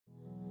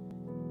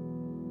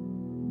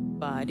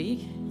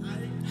everybody.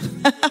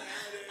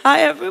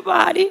 Hi,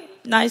 everybody.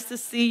 Nice to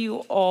see you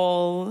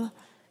all.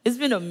 It's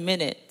been a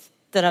minute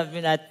that I've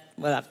been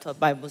I've taught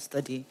Bible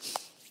study,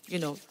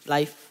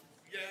 life.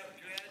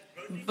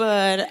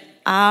 But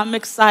I'm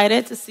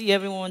excited to see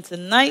everyone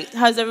tonight.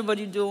 How's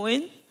everybody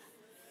doing?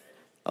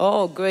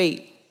 Oh,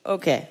 great.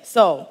 Okay,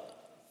 so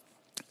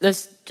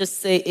let's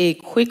just say a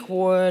quick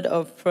word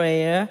of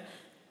prayer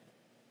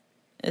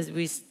as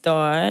we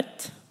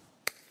start.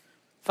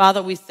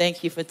 Father, we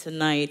thank you for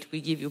tonight. We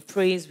give you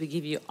praise, we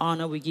give you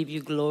honor, we give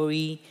you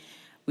glory.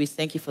 We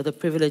thank you for the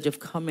privilege of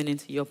coming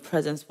into your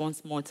presence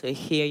once more to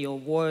hear your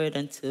word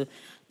and to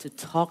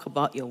talk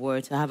about your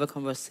word, to have a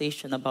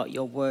conversation about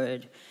your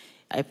word.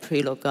 I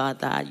pray, Lord God,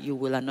 that you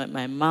will anoint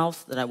my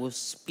mouth, that I will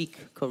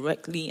speak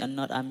correctly and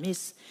not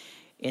amiss.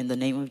 In the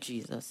name of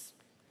Jesus.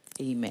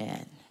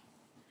 Amen.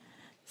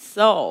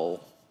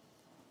 So,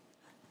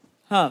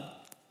 all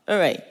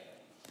right.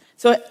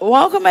 So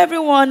welcome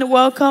everyone.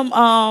 Welcome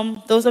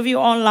those of you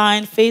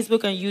online,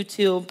 Facebook and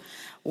YouTube.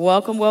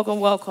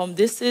 Welcome.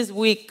 This is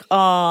week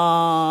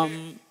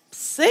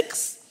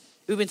 6.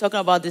 We've been talking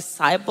about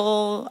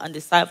disciple and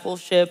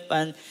discipleship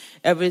and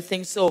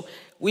everything. So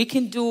we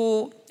can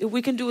do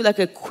like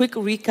a quick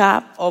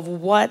recap of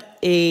what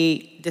a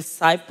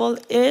disciple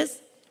is.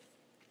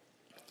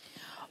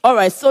 All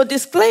right, so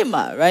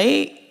disclaimer,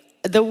 right?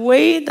 The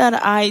way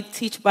that I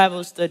teach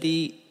Bible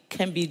study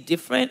can be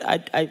different.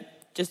 I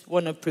just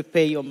want to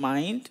prepare your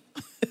mind.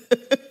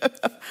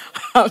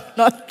 I'm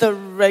not the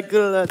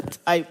regular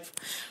type.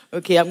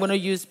 Okay, I'm going to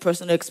use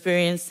personal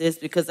experiences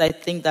because I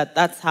think that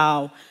that's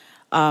how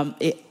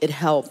it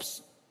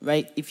helps,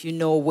 right? If you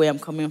know where I'm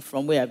coming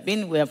from, where I've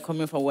been, where I'm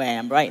coming from, where I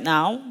am right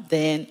now,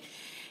 then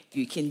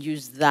you can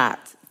use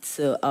that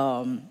to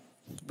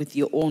with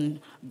your own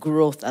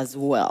growth as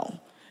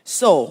well.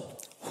 So,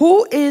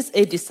 who is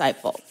a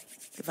disciple?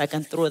 If I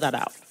can throw that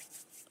out.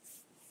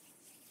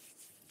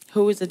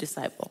 Who is a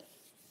disciple?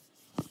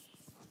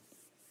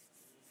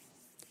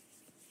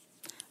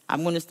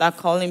 I'm going to start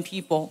calling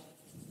people.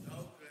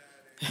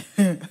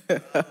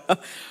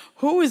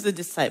 Who is a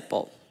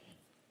disciple?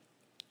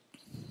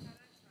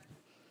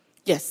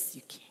 Yes,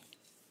 you can.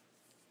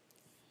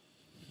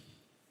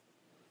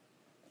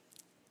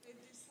 A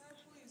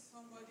disciple is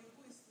somebody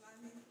who is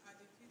learning at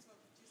the feet of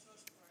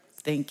Jesus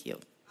Christ. Thank you.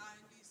 And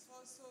is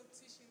also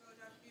teaching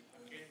other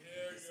people.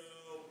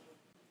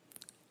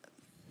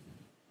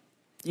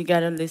 You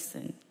got to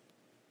listen.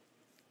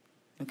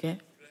 Okay?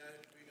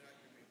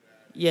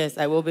 Yes,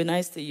 I will be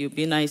nice to you.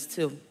 Be nice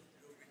too.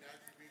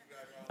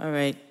 All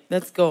right,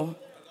 let's go.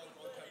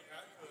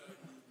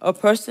 A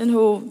person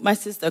who, my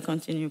sister,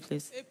 continue,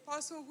 please. A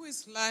person who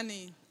is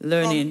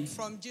learning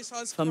from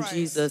Jesus from Christ.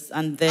 Jesus,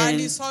 and then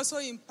is also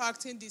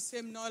impacting the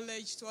same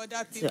knowledge to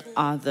other people.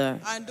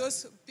 And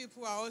those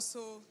people are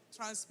also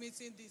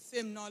transmitting the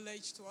same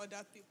knowledge to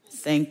other people.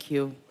 Thank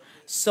you.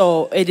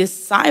 So a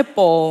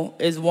disciple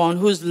is one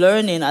who's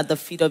learning at the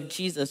feet of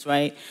Jesus,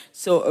 right?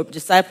 So a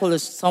disciple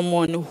is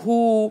someone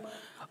who,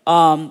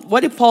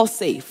 what did Paul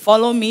say?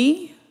 Follow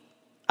me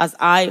as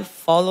I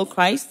follow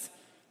Christ.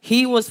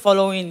 He was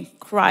following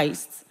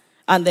Christ,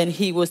 and then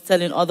he was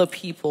telling other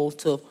people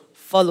to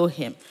follow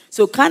him.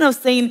 So kind of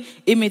saying,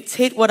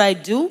 imitate what I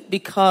do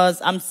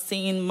because I'm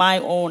seeing my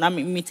own, I'm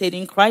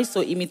imitating Christ,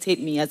 so imitate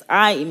me as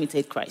I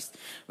imitate Christ,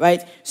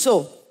 right?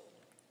 So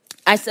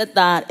I said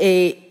that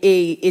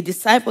a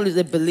disciple is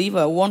a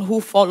believer, one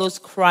who follows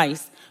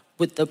Christ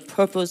with the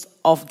purpose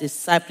of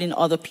discipling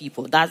other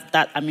people.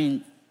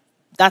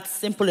 That's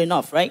simple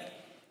enough, right?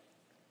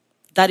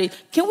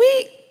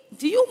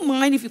 Do you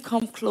mind if you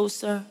come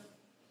closer?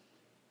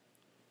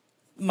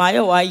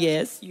 Maya, why,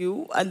 yes,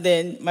 you, and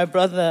then my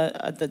brother,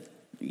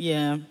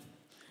 even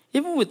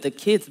with the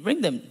kids,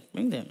 bring them.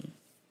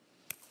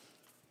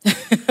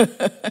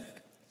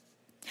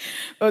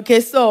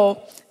 Okay,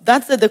 so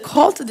that's the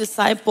call to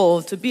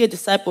disciple, to be a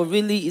disciple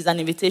really is an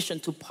invitation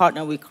to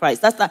partner with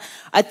Christ.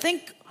 I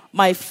think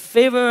my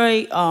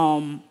favorite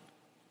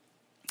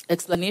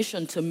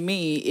explanation to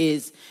me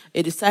is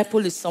a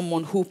disciple is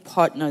someone who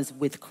partners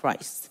with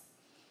Christ.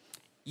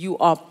 You're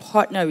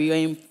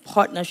in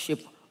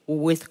partnership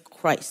with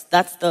Christ.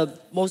 That's the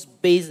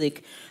most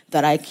basic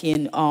that I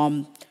can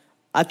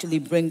actually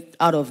bring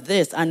out of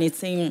this. And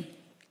it's in,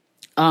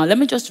 let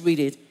me just read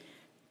it.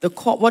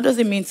 What does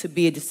it mean to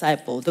be a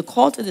disciple? The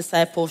call to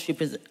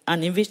discipleship is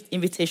an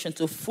invitation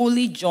to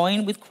fully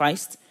join with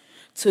Christ,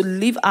 to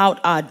live out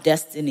our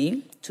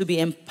destiny, to be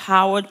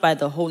empowered by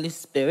the Holy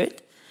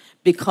Spirit,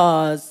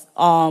 because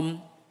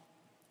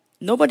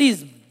nobody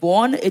is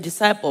born a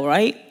disciple,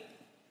 right?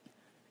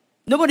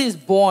 Nobody is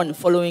born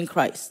following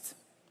Christ,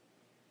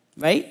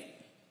 right?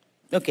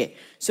 Okay,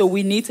 so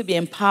we need to be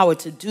empowered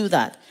to do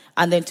that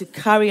and then to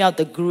carry out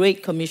the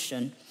Great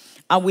Commission.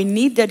 And we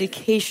need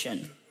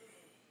dedication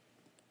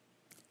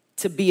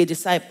to be a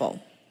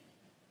disciple.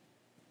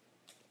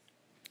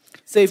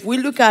 So if we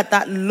look at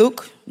that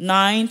Luke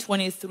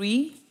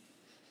 9:23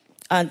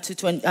 and to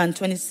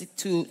 26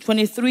 to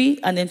 23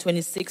 and then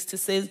 26 to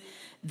say,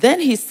 then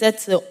he said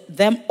to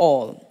them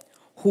all,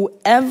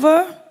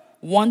 whoever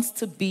wants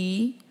to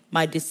be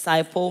my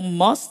disciple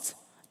must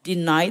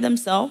deny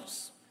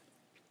themselves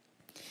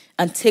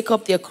and take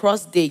up their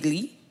cross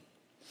daily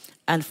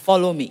and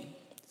follow me.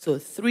 So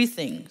 3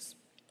 things.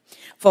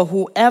 For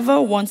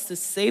whoever wants to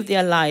save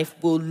their life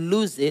will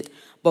lose it,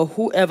 but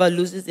whoever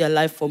loses their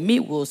life for me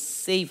will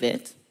save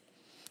it.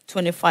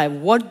 25.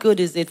 What good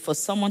is it for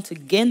someone to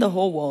gain the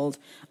whole world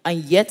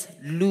and yet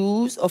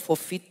lose or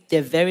forfeit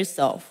their very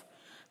self?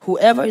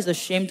 Whoever is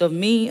ashamed of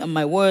me and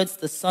my words,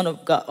 the Son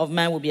of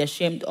Man will be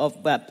ashamed of,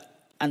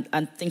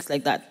 and things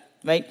like that,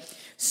 right?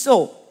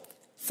 So,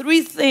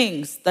 3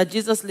 things that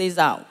Jesus lays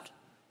out.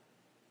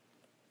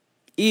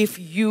 If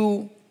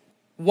you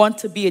want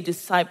to be a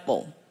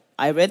disciple,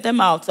 I read them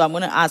out, so I'm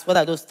going to ask, what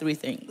are those 3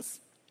 things?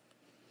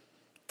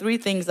 3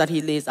 things that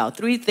he lays out.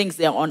 3 things,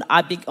 they are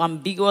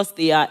unambiguous,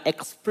 they are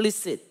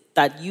explicit,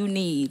 that you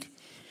need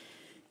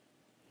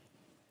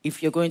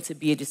if you're going to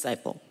be a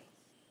disciple.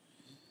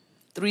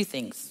 3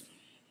 things.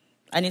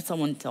 I need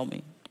someone to tell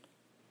me.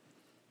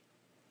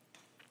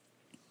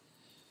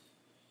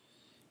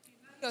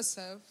 Deny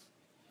yourself.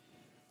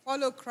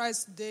 Follow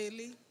Christ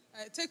daily.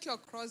 Take your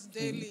cross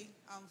daily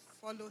and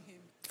follow him.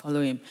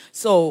 Follow him.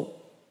 So,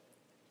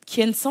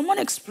 can someone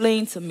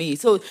explain to me?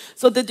 So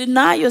the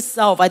deny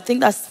yourself, I think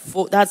that's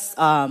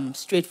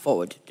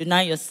straightforward.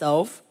 Deny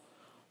yourself,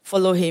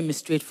 follow him is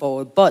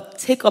straightforward. But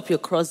take up your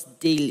cross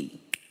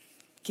daily.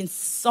 Can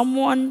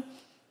someone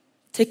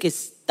take a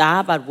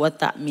stab at what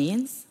that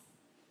means?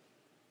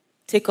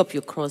 Take up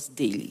your cross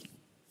daily.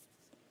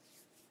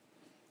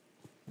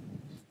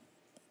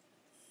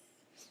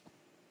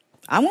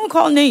 I'm going to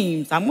call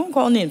names.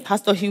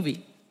 Pastor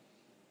Hubie.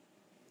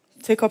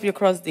 Take up your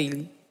cross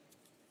daily.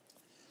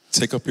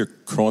 Take up your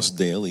cross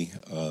daily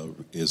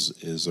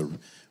is a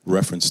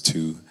reference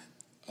to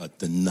a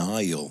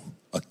denial,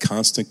 a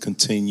constant,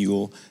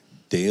 continual,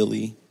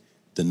 daily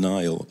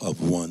denial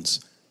of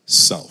one's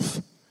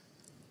self,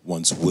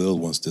 one's will,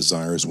 one's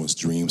desires, one's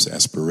dreams,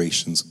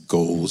 aspirations,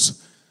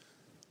 goals.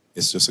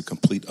 It's just a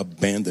complete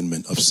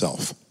abandonment of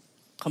self.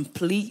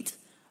 Complete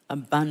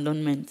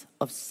abandonment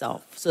of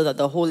self, so that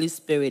the Holy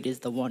Spirit is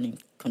the one in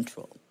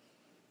control,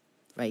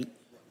 right?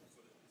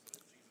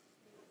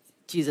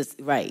 Jesus,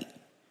 right.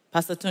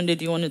 Pastor Tunde,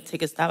 do you want to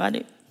take a stab at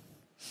it?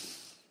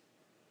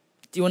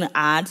 Do you want to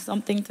add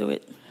something to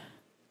it?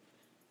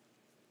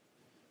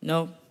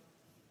 No?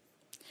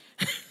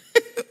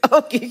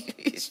 Okay,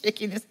 he's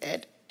shaking his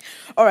head.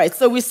 All right,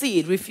 so we see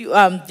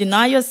it.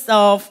 Deny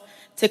yourself,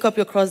 take up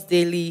your cross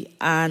daily,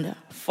 and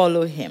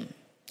follow him.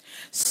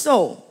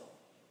 So,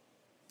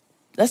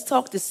 let's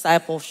talk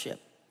discipleship.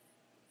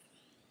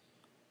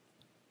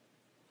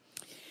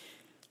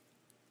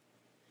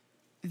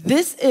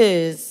 This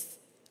is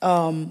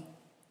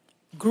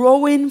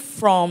growing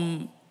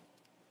from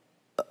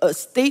a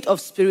state of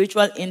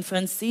spiritual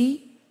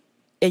infancy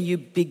and you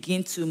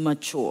begin to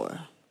mature,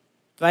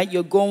 right?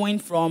 You're going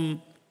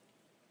from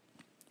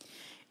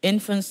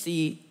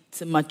infancy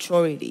to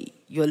maturity.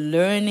 You're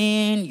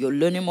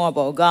learning more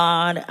about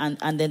God,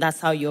 and then that's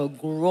how you're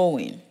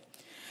growing.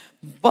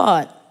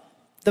 But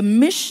the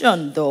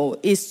mission, though,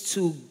 is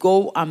to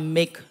go and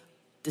make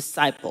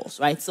disciples,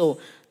 right? So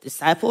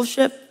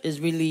discipleship is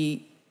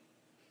really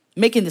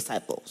making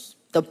disciples,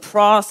 the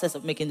process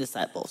of making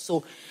disciples.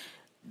 So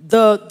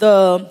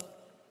the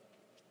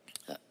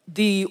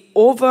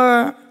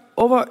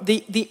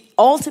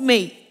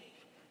ultimate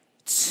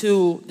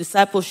to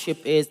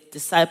discipleship is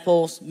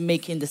disciples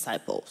making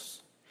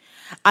disciples.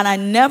 And I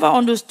never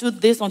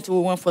understood this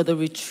until we went for the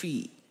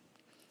retreat.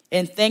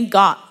 And thank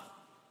God,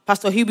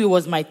 Pastor Hubie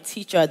was my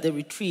teacher at the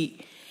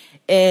retreat.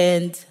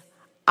 And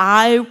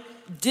I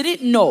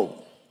didn't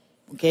know,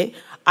 okay?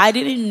 I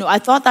didn't know. I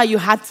thought that you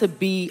had to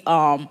be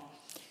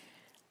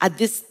at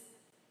this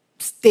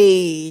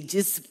stage,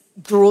 this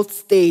growth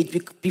stage,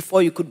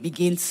 before you could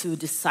begin to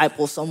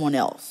disciple someone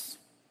else.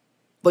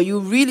 But you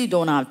really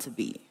don't have to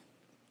be.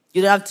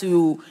 You don't have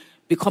to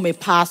become a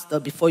pastor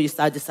before you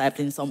start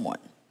discipling someone.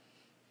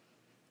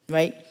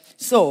 Right?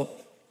 So,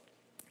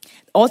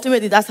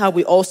 ultimately, that's how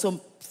we also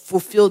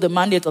fulfill the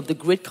mandate of the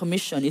Great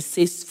Commission. It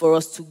says for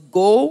us to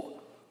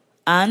go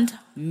and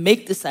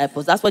make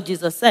disciples. That's what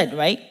Jesus said,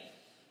 right?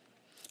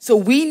 So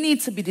we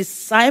need to be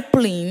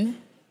discipling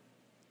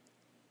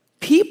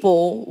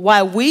people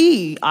while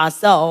we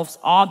ourselves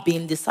are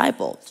being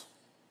discipled.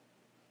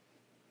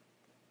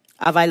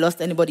 Have I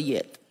lost anybody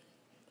yet?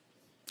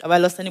 Have I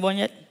lost anyone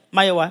yet?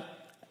 Mayowa,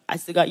 I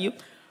still got you.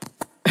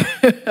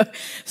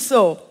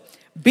 So,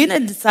 being a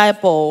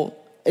disciple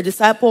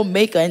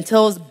maker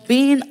entails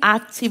being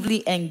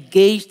actively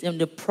engaged in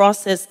the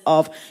process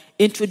of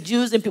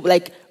introducing people.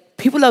 Like,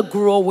 people are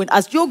growing.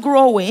 As you're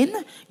growing,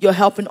 you're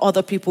helping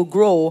other people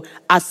grow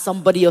as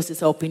somebody else is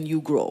helping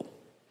you grow.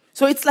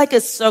 So it's like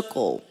a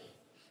circle,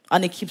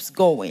 and it keeps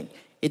going.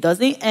 It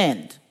doesn't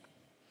end.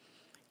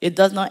 It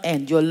does not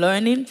end. You're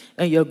learning,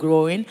 and you're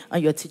growing,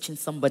 and you're teaching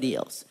somebody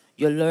else.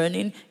 You're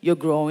learning, you're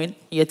growing,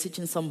 you're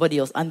teaching somebody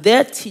else. And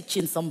they're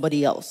teaching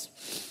somebody else.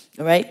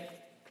 All right?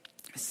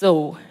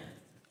 So,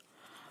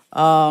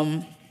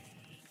 now,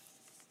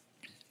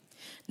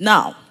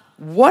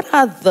 what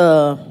are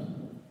the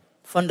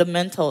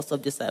fundamentals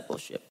of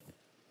discipleship.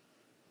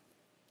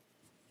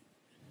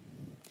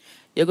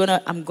 You're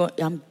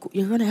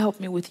gonna help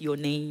me with your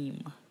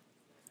name.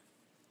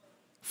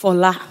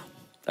 Fola.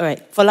 All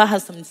right. Fola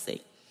has something to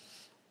say.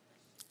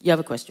 You have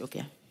a question,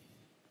 okay?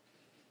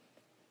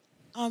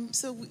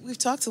 So we've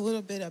talked a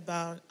little bit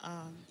about,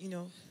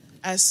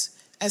 as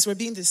we're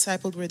being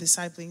discipled, we're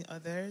discipling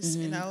others.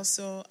 Mm-hmm. And I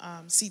also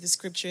see the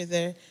scripture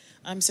there.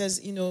 Says,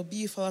 be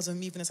you followers of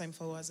me, even as I'm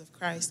followers of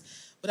Christ.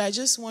 But I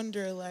just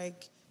wonder,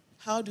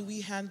 how do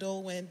we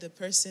handle when the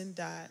person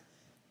that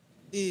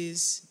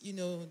is,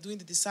 doing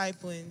the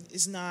discipling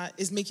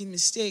is making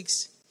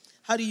mistakes?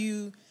 How do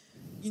you,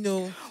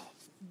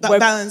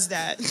 balance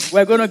that?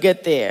 We're going to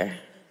get there.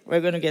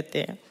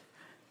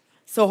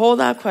 So hold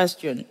that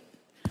question.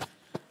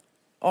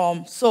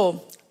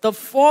 So the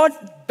 4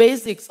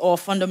 basics or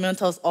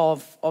fundamentals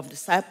of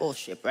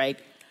discipleship, right?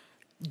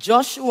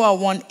 Joshua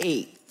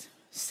 1:8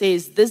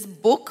 says, this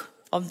book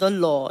of the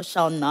law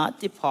shall not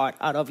depart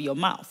out of your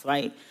mouth,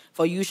 right?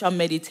 For you shall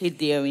meditate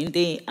therein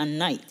day and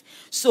night.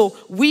 So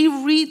we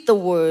read the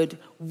word,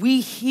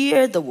 we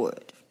hear the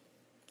word,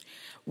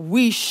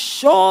 we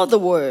show the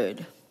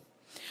word,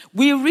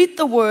 we read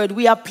the word,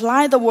 we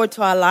apply the word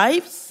to our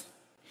lives,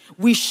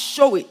 we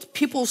show it.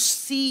 People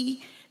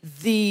see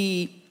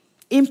the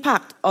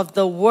impact of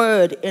the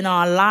word in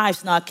our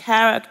lives, in our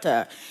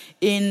character,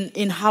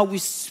 in how we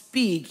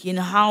speak, in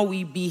how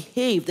we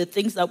behave, the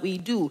things that we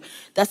do.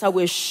 That's how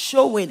we're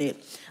showing it.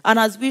 And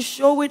as we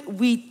show it,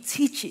 we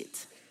teach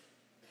it.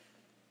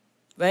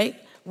 Right?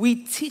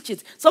 We teach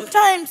it.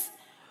 Sometimes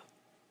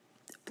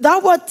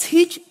that word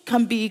teach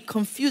can be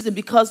confusing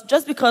because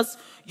just because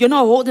you're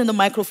not holding the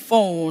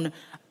microphone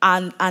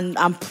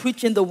and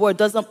preaching the word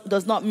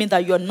does not mean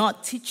that you're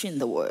not teaching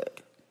the word.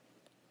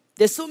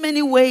 There's so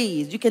many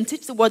ways. You can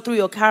teach the word through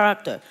your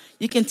character.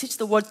 You can teach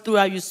the word through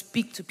how you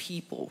speak to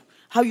people,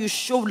 how you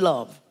show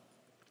love.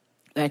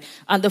 Right?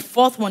 And the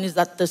 4th one is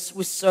that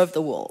we serve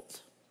the world.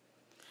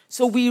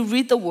 So we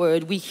read the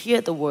word, we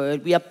hear the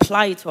word, we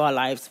apply it to our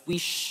lives, we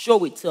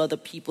show it to other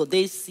people.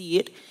 They see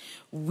it,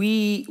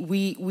 we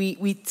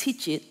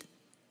teach it,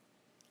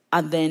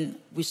 and then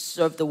we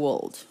serve the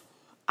world.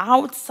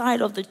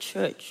 Outside of the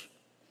church,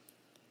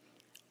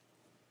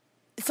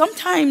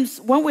 sometimes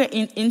when we're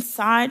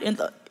inside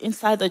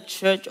the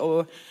church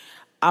or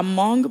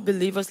among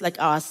believers like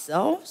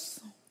ourselves,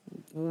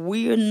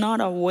 we're not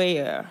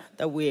aware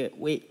that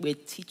we're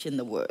teaching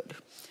the word.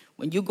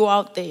 When you go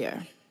out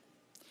there,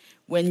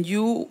 when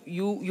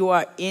you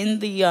are in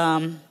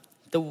the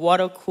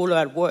water cooler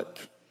at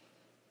work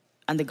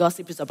and the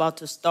gossip is about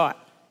to start,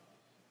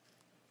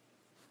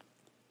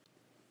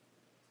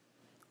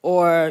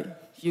 or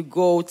you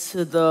go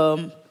to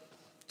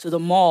the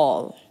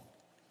mall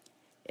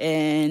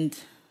and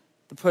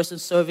the person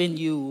serving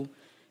you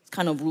is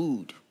kind of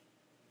rude,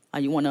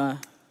 and you wanna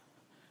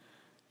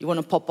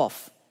pop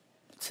off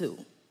too.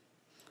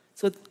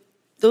 So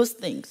those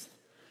things,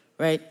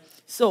 right?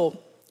 So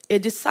a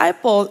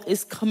disciple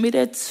is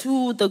committed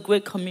to the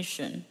Great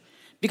Commission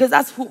because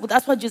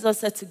that's what Jesus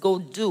said to go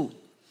do.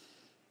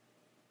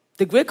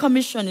 The Great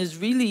Commission is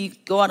really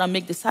go out and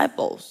make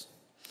disciples.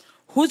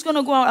 Who's going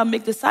to go out and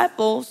make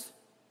disciples?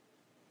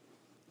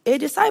 A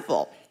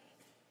disciple.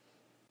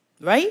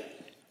 Right?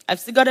 I've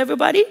still got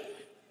everybody?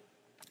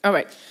 All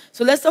right.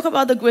 So let's talk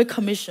about the Great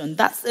Commission.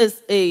 That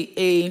is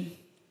a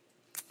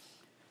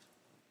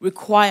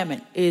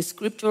requirement, a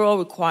scriptural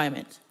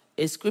requirement,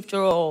 a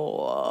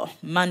scriptural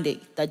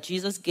mandate that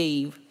Jesus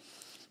gave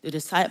the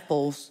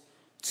disciples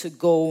to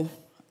go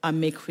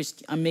and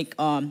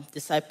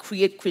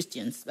create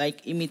Christians,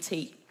 like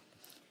imitate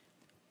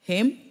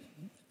him.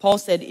 Paul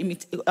said,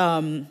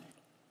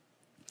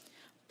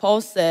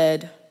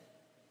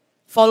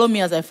 follow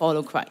me as I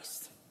follow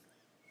Christ.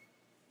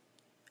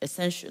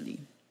 Essentially.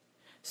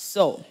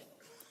 So,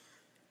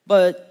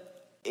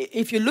 but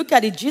if you look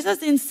at it, Jesus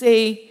didn't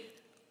say,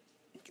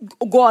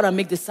 go out and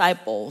make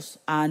disciples,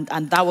 and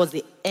that was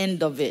the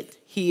end of it.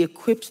 He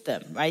equipped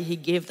them, right? He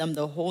gave them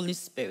the Holy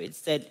Spirit.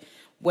 Said,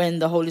 when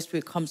the Holy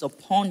Spirit comes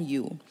upon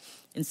you,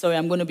 and sorry,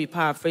 I'm going to be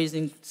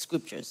paraphrasing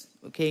scriptures,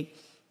 okay?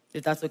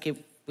 If that's okay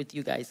with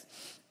you guys.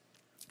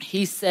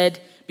 He said,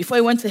 before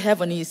he went to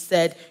heaven, he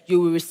said,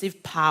 you will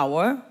receive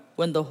power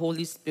when the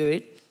Holy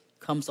Spirit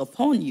comes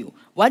upon you.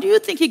 Why do you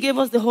think he gave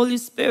us the Holy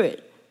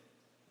Spirit?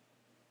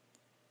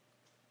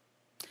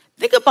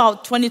 Think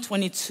about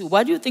 2022.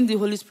 Why do you think the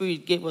Holy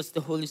Spirit gave us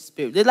the Holy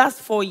Spirit? The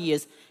last 4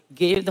 years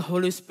gave the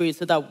Holy Spirit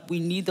so that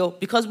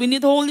because we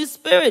need the Holy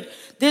Spirit.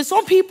 There's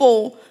some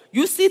people,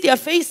 you see their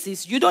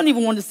faces, you don't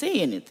even want to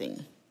say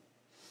anything.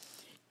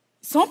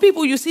 Some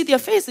people, you see their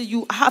faces,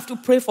 you have to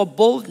pray for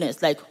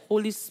boldness, like,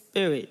 Holy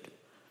Spirit,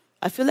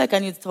 I feel like I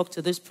need to talk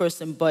to this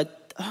person,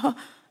 but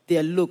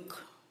their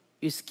look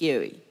is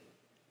scary.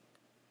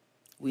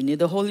 We need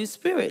the Holy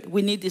Spirit.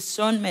 We need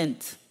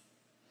discernment.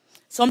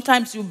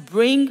 Sometimes you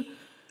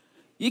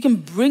can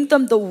bring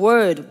them the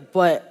word,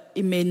 but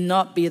it may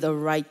not be the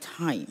right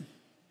time.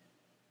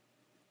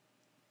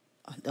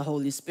 The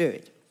Holy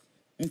Spirit.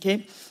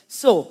 Okay?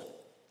 So,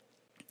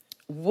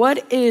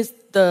 what is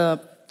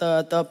the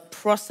the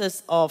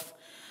process of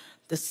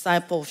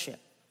discipleship.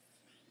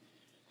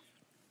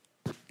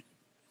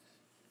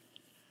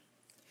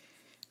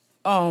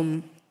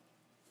 The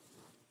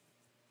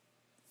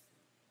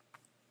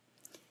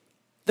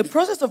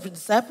process of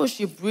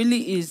discipleship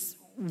really is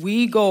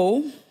we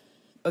go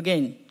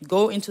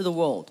into the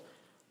world.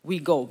 We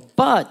go.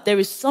 But there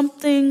is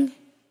something,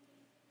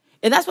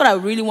 and that's what I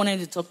really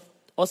wanted to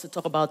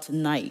talk about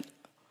tonight.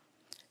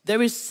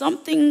 There is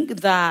something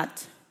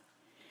that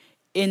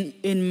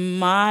in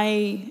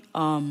my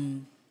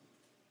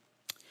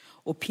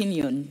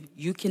opinion,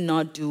 you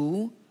cannot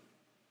do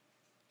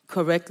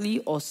correctly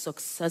or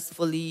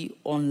successfully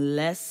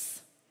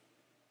unless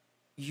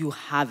you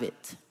have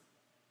it.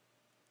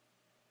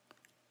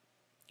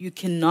 You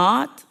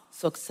cannot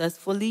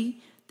successfully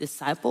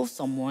disciple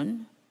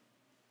someone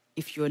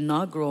if you're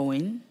not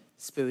growing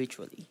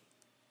spiritually.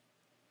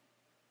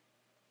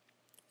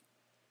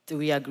 Do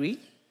we agree?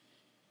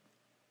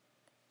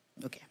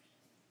 Okay.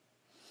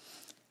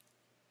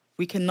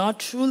 We cannot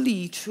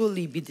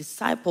truly be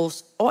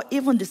disciples, or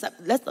even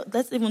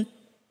let's even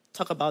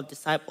talk about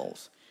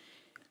disciples.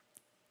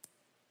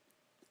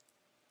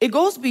 It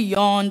goes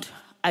beyond,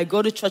 I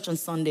go to church on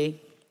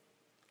Sunday,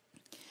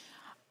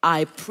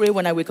 I pray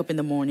when I wake up in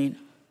the morning,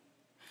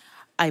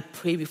 I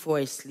pray before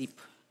I sleep,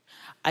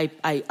 I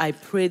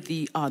pray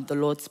the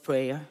Lord's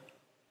Prayer,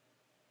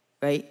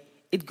 right?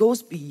 It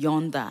goes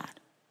beyond that.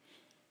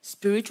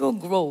 Spiritual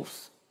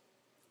growth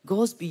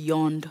goes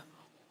beyond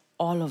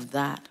all of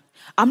that.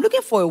 I'm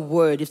looking for a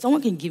word. If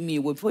someone can give me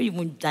a word, before you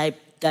even dive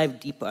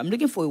deeper, I'm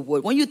looking for a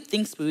word. When you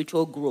think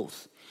spiritual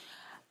growth,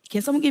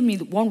 can someone give me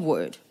one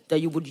word that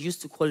you would use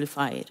to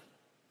qualify it?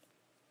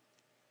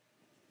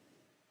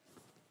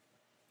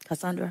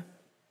 Cassandra?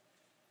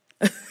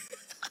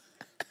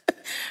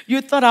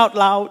 You thought out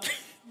loud.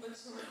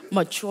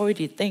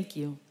 Maturity, thank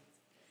you.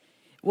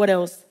 What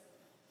else?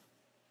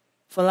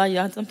 Fala, you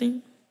had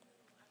something?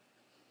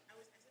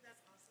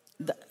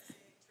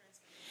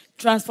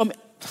 Transform.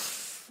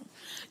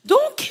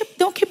 Don't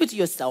keep it to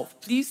yourself.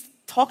 Please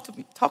talk to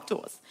me. Talk to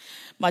us.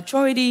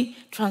 Maturity,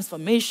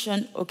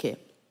 transformation. Okay.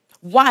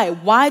 Why?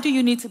 Why do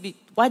you need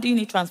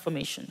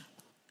transformation?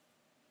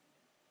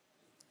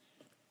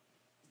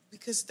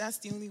 Because that's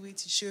the only way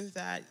to show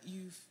that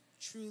you've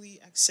truly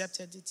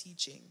accepted the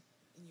teaching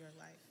in your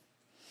life.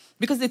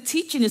 Because the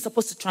teaching is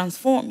supposed to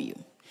transform you.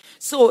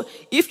 So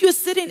if you're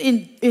sitting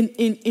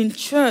in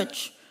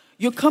church,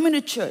 you're coming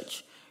to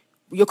church,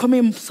 you're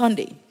coming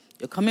Sunday,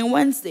 you're coming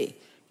Wednesday,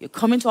 you're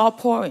coming to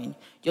outpouring,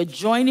 you're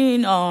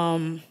joining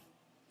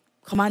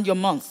Command Your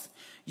Month,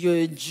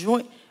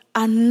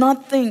 and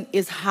nothing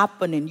is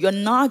happening. You're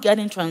not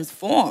getting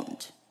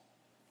transformed.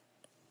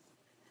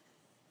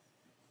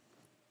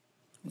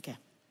 Okay.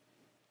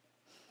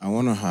 I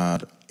want to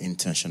add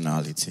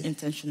intentionality.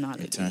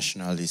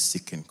 Intentionally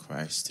seeking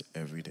Christ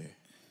every day.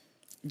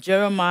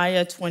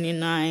 Jeremiah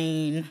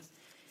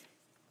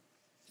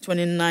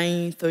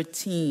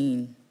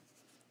 29:13.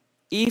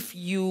 If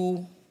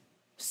you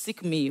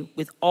seek me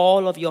with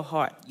all of your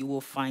heart, you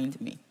will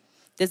find me.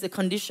 There's a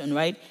condition,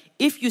 right?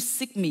 If you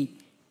seek me,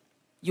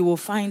 you will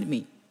find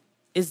me.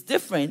 It's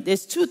different.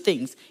 There's two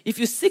things. If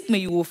you seek me,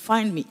 you will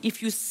find me.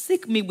 If you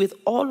seek me with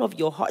all of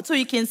your heart. So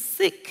you can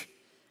seek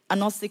and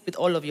not seek with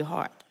all of your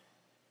heart.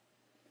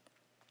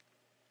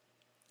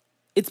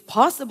 It's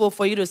possible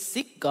for you to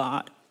seek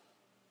God,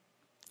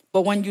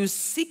 but when you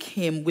seek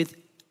him with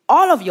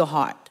all of your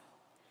heart,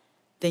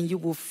 then you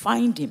will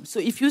find him. So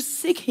if you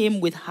seek him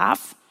with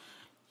half,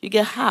 you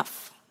get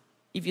half.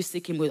 If you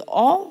seek him with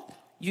all,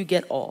 you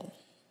get all.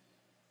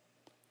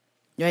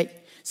 Right?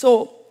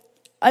 So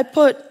I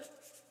put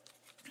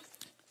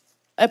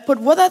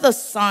what are the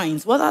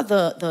signs? What are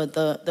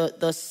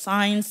the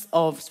signs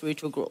of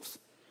spiritual growth?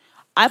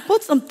 I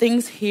put some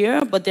things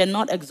here, but they're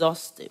not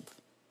exhaustive.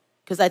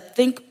 Because I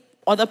think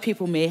other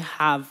people may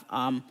have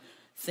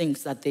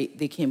things that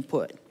they can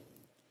put.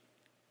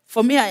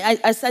 For me,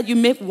 I said you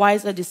make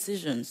wiser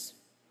decisions.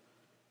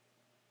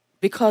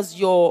 Because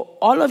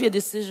all of your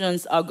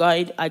decisions are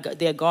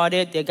they're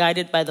guarded, they're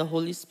guided by the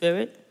Holy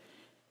Spirit.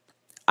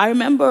 I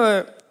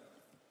remember,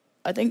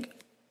 I think,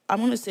 I'm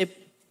going to say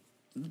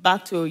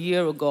back to a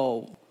year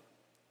ago,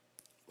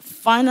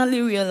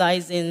 finally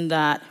realizing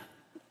that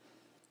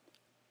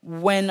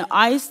when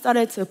I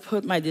started to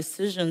put my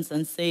decisions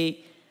and say,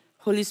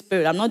 Holy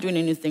Spirit, I'm not doing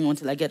anything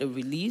until I get a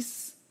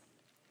release,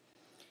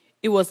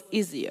 it was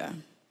easier.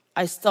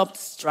 I stopped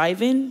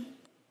striving.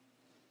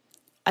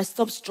 I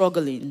stopped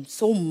struggling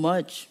so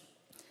much.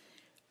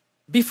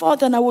 Before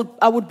then, I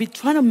would be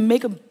trying to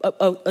make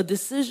a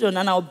decision,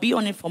 and I'll be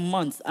on it for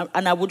months,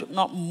 and I would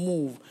not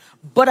move.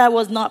 But I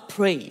was not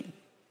praying.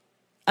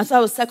 And so I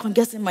was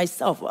second-guessing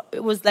myself.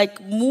 It was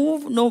like,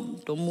 move? No,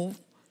 don't move.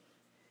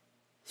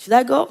 Should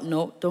I go?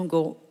 No, don't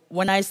go.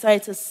 When I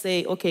started to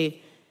say, okay,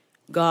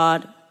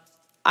 God,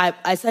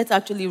 I started to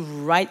actually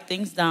write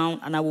things down,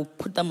 and I will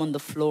put them on the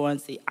floor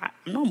and say, I'm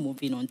not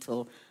moving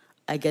until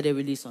I get a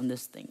release on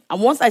this thing.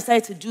 And once I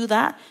started to do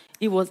that,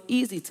 it was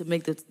easy to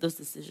make those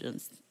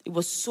decisions. It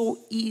was so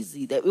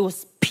easy that it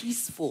was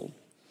peaceful,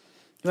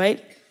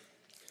 right?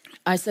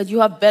 I said, you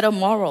have better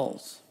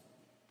morals.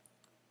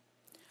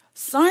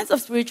 Signs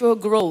of spiritual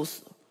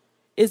growth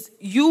is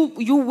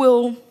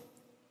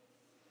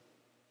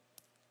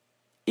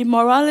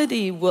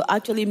immorality will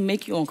actually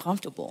make you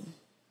uncomfortable.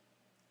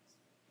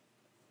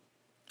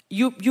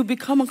 You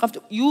become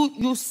uncomfortable.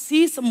 You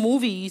see some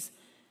movies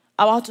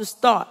about to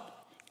start,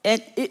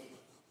 and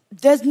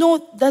there's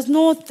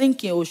no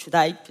thinking, oh, should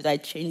I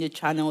change the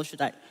channel?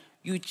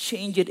 You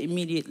change it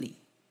immediately.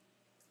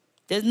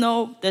 There's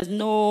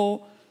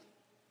no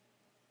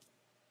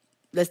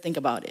let's think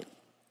about it.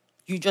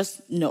 You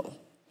just know.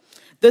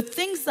 The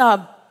things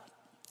that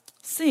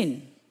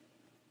sin,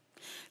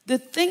 the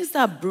things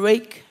that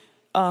break,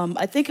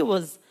 I think it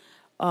was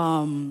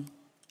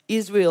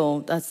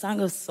Israel that sang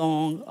a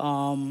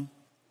song,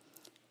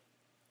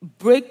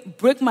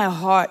 break my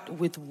heart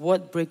with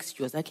what breaks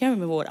yours. I can't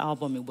remember what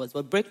album it was,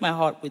 but break my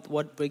heart with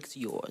what breaks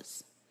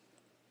yours.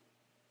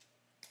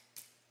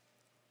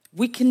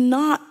 We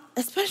cannot,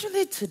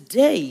 especially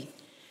today,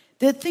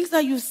 there are things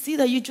that you see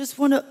that you just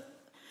want to,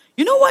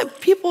 you know why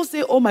people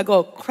say, oh my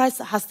God, Christ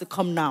has to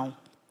come now.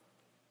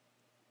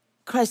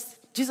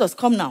 Jesus,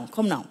 come now,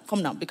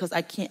 because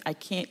I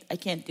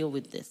can't deal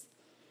with this.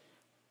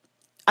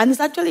 And it's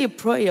actually a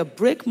prayer,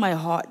 break my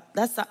heart.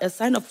 That's a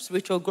sign of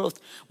spiritual growth.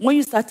 When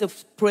you start to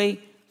pray,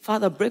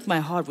 Father, break my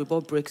heart with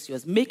what breaks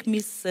yours. Make me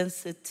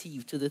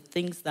sensitive to the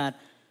things that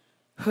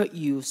hurt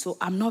you, so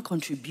I'm not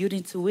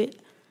contributing to it.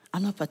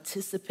 I'm not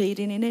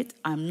participating in it.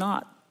 I'm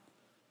not,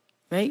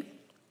 right?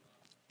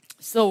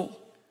 So,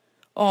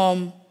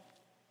 and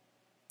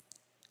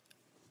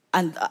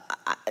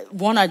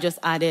one I just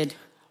added,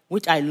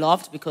 which I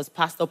loved because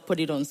Pastor put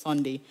it on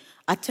Sunday.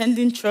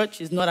 Attending church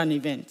is not an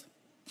event.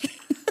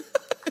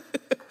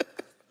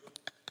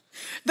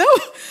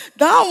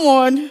 That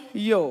one,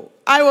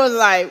 I was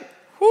like,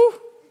 whew.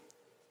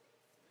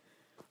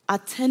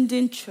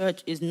 Attending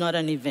church is not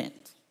an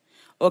event.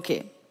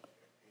 Okay.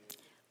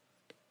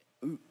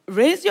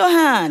 Raise your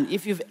hand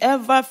if you've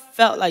ever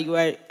felt like you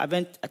were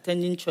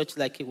attending church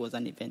like it was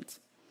an event.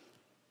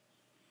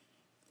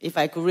 If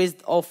I could raise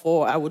all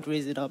four, I would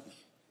raise it up.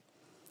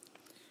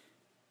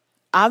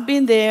 I've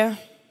been there.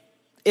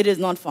 It is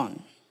not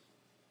fun.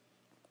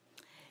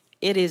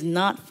 It is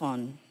not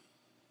fun.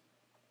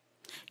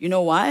 You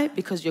know why?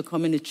 Because you're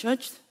coming to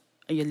church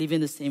and you're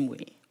living the same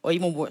way, or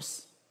even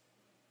worse.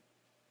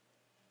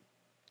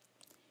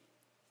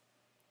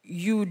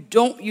 You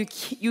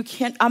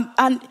can't,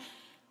 and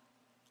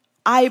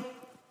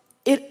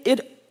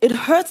it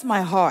hurts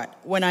my heart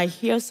when I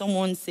hear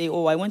someone say,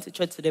 oh, I went to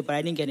church today, but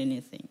I didn't get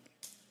anything.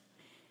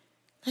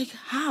 Like,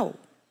 how?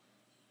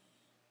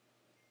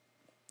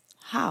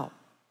 How?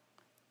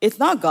 It's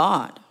not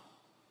God.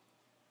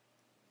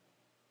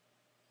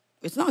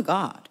 It's not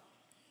God.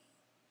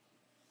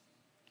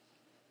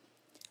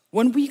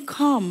 When we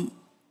come,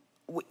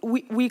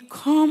 we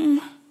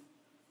come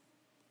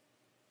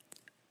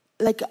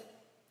like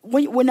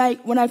when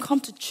I come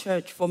to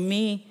church, for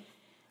me,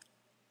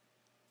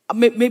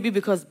 maybe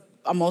because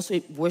I'm also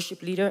a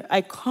worship leader,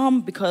 I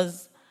come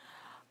because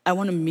I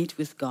want to meet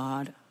with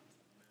God.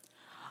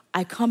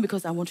 I come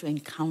because I want to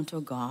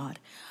encounter God.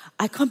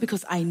 I come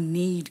because I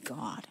need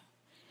God.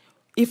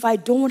 If I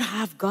don't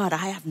have God,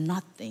 I have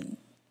nothing.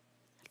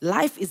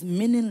 Life is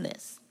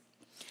meaningless.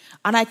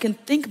 And I can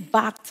think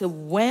back to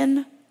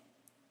when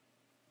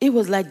it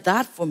was like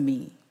that for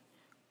me.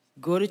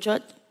 Go to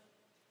church,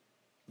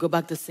 go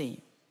back the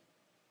same.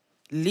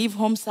 Leave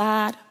home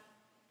sad,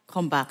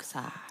 come back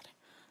sad.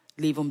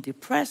 Leave home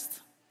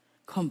depressed,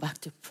 come back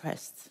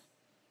depressed.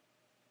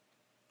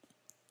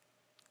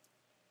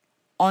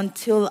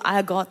 Until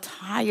I got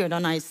tired,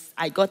 and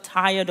I got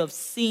tired of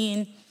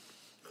seeing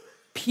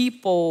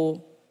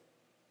people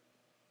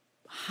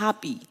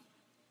happy,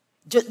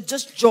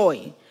 just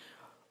joy,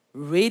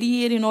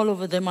 radiating all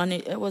over them, and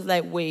it was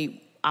like,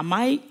 wait,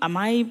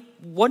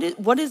 what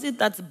is it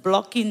that's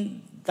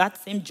blocking that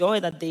same joy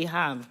that they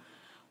have?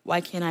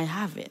 Why can't I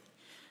have it?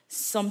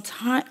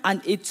 Sometime,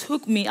 and it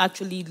took me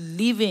actually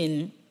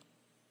leaving,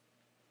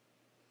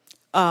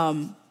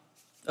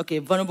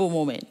 vulnerable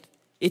moment.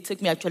 It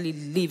took me actually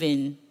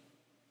leaving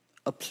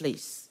a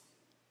place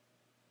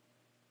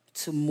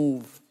to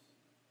move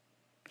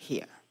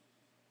here.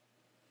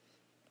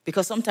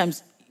 Because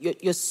sometimes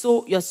you're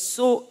so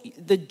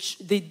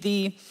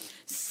the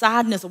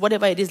sadness or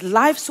whatever it is,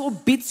 life so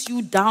beats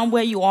you down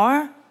where you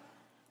are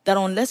that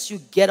unless you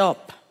get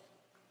up,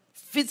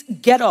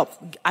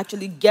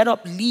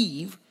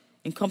 leave,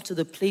 and come to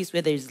the place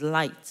where there's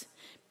light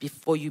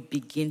before you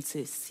begin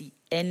to see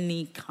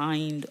any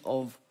kind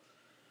of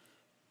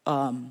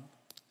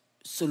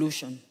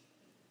solution.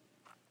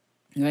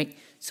 Right?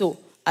 So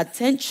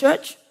attend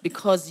church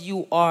because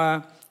you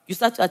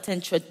start to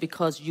attend church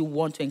because you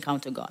want to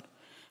encounter God.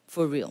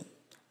 For real.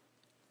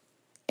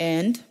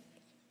 And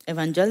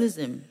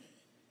evangelism.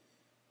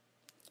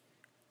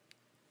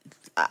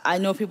 I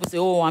know people say,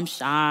 oh, I'm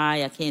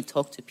shy, I can't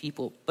talk to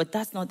people. But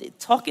that's not it.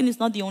 Talking is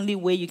not the only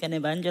way you can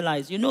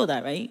evangelize. You know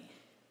that, right?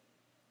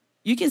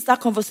 You can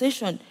start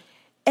conversation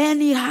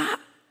anyhow.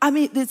 I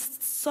mean, the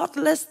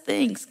subtlest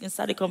things can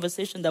start a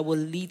conversation that will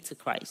lead to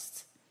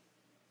Christ.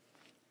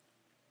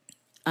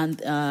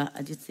 And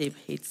I did say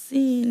hate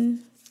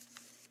sin.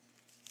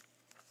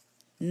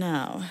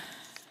 Now,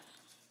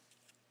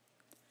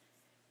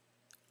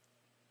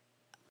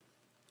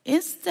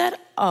 instead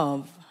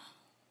of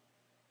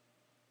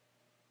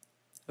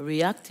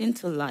reacting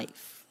to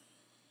life,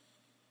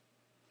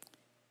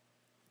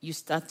 you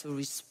start to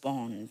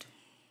respond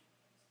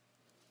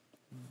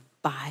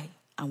by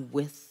and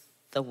with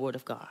the Word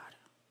of God.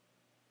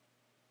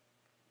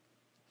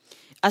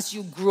 As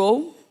you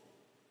grow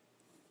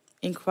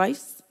in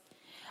Christ,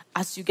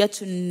 as you get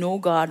to know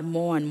God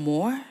more and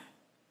more,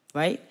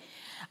 right?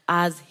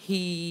 And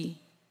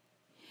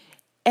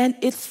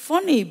it's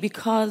funny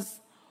because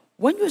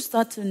when you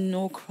start to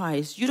know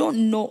Christ, you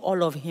don't know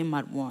all of him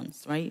at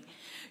once, right?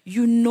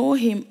 You know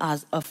him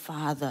as a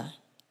father.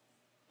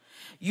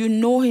 You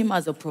know him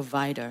as a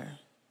provider.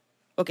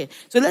 Okay,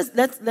 so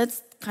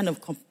let's kind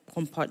of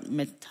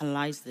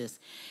compartmentalize this.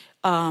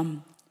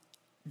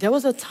 There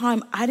was a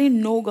time I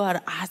didn't know God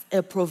as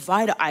a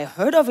provider. I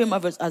heard of him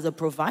as a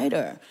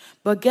provider,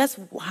 but guess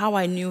how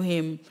I knew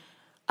him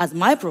as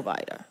my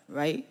provider,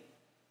 right?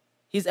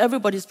 He's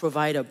everybody's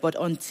provider, but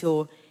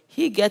until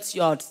he gets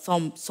you out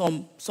some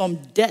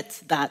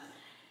debt that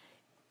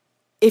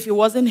if it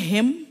wasn't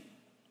him,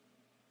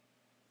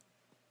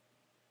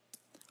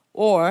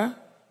 or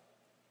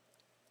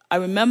I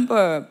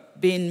remember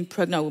being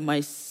pregnant with my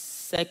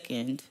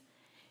second,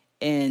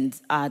 and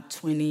at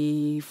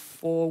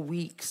 24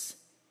 weeks,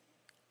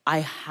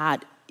 I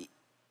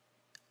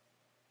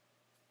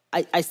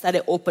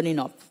started opening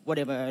up,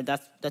 whatever,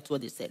 that's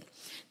what they said.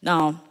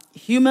 Now,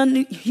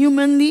 humanly,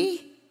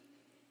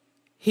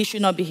 he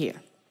should not be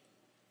here.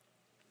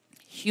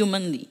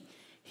 Humanly,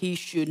 he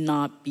should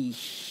not be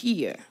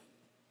here.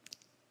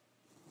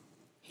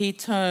 He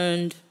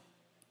turned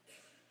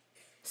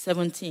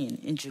 17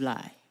 in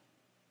July.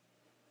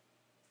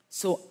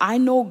 So I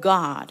know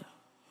God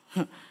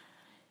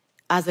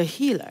as a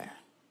healer,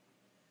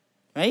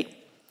 right?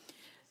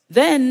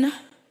 Then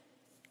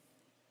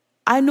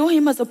I know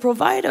him as a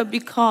provider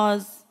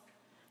because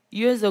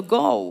years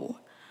ago,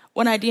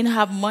 when I didn't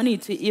have money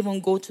to even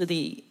go to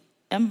the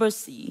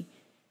embassy,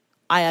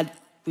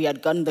 we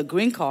had gotten the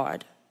green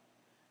card,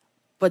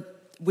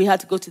 but we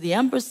had to go to the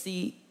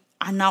embassy,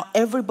 and now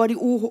everybody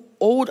who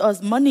owed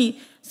us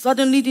money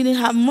suddenly didn't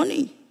have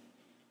money.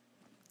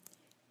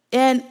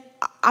 And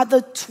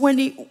that's when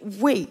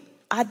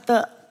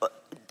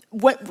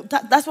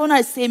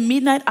I say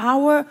midnight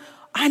hour,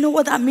 I know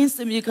what that means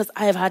to me because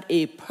I have had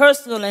a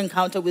personal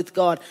encounter with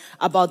God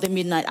about the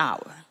midnight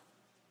hour.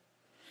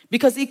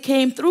 Because he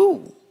came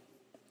through.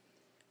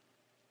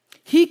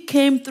 He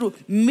came through.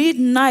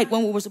 Midnight,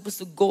 when we were supposed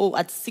to go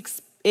at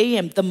 6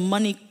 a.m., the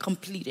money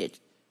completed.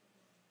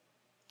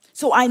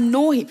 So I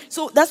know him.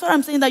 So that's what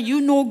I'm saying, that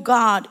you know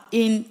God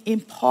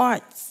in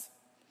parts.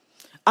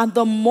 And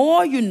the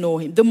more you know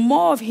him, the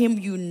more of him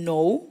you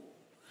know,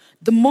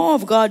 the more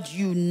of God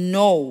you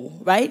know,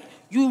 right?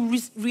 You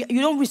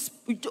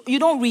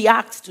don't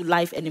react to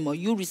life anymore.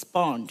 You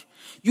respond.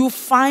 You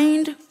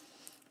find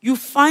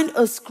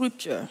a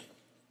scripture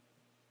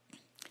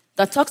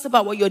that talks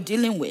about what you're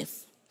dealing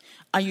with,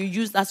 and you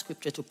use that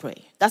scripture to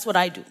pray. That's what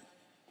I do.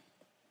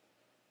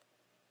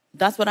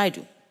 That's what I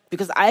do.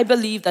 Because I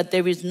believe that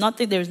there is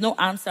no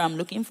answer I'm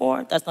looking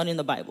for that's not in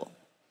the Bible.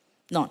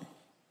 None.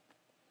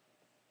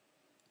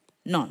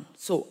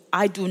 So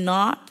I do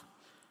not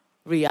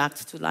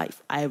react to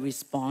life. I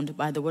respond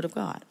by the Word of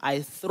God.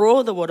 I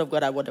throw the Word of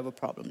God at whatever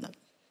problem that.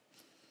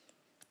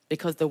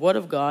 Because the Word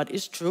of God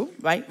is true,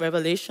 right?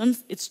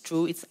 Revelations, it's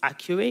true, it's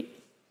accurate.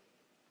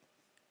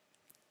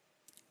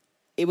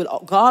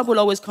 God will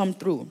always come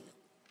through.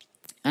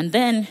 And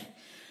then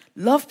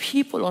love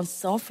people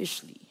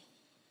unselfishly.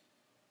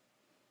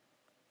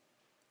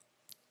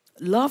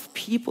 Love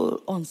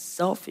people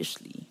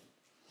unselfishly.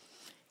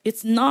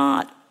 It's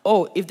not,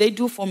 if they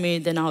do for me,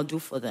 then I'll do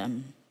for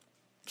them.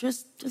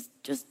 Just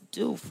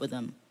do for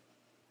them.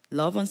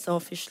 Love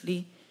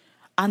unselfishly.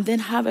 And then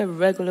have a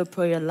regular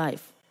prayer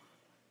life.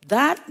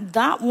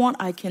 That one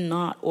I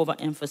cannot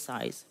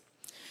overemphasize.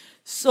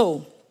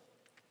 So,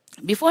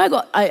 before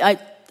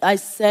I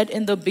said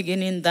in the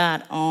beginning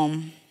that,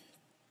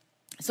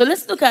 so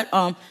let's look at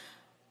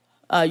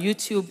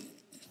YouTube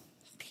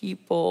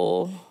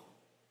people.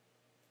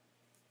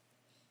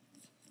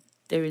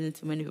 There isn't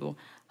too many people.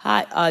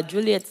 Hi,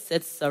 Juliet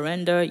said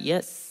surrender.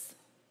 Yes.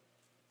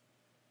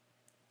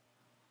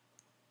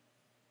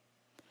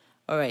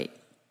 All right.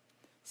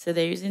 So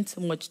there isn't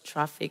too much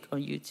traffic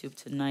on YouTube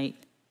tonight.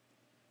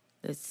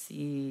 Let's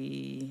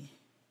see.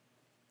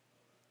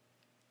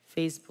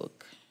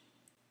 Facebook.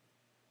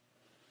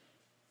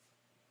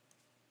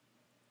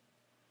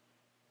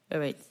 All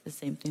right, it's the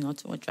same thing, not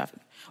too much traffic.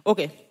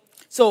 Okay,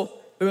 so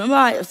remember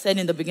I said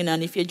in the beginning,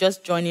 and if you're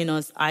just joining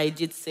us, I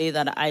did say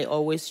that I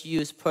always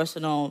use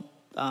personal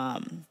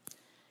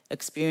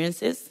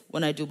experiences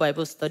when I do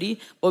Bible study.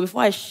 But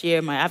before I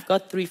share I've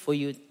got 3 for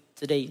you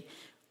today.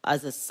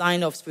 as a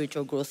sign of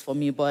spiritual growth for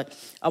me. But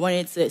I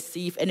wanted to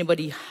see if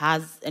anybody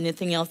has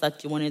anything else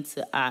that you wanted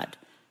to add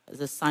as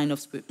a sign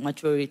of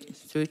maturity,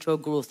 spiritual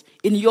growth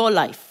in your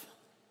life.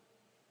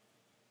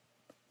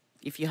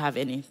 If you have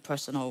any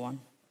personal one.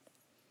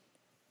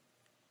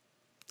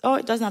 Oh,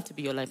 it doesn't have to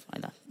be your life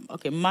like that.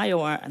 Okay,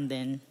 Mayowa and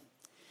then,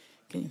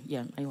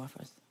 Mayowa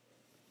first.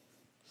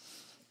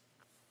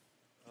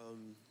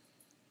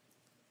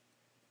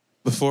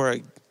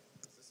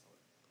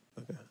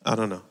 I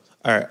don't know.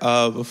 All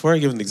right, before I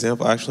give an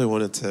example, I actually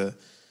wanted to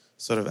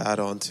sort of add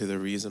on to the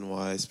reason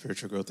why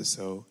spiritual growth is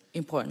so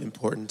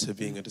important to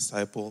being a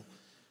disciple.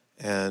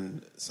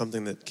 And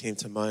something that came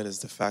to mind is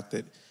the fact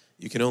that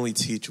you can only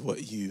teach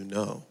what you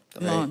know.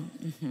 Come on.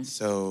 Mm-hmm.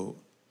 So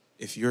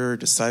if you're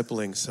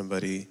discipling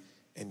somebody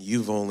and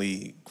you've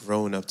only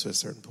grown up to a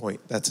certain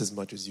point, that's as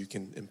much as you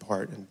can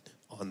impart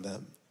on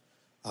them.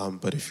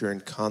 But if you're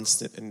in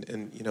constant, and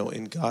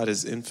in God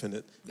is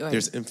infinite, right.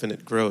 There's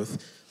infinite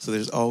growth. So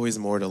there's always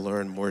more to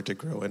learn, more to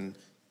grow,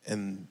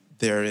 and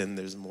therein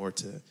there's more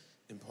to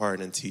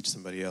impart and teach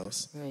somebody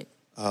else. Right.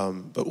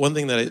 But one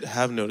thing that I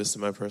have noticed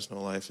in my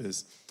personal life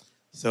is,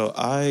 so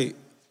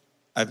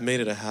I've made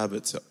it a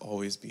habit to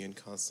always be in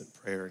constant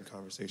prayer and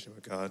conversation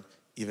with God,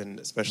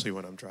 especially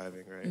when I'm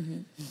driving, right?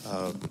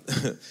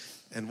 Mm-hmm.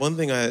 And one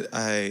thing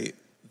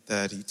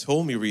that he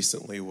told me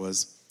recently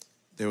was,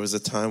 there was a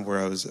time where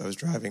I was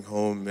driving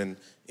home, and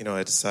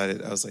I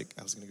decided I was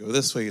going to go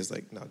this way. He was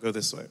like, no, go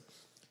this way.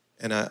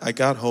 And I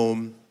got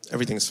home,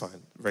 everything's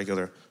fine,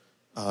 regular.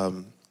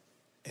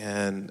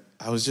 And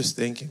I was just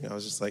thinking, I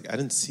was just like, I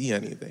didn't see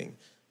anything,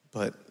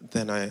 but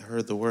then I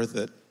heard the word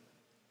that,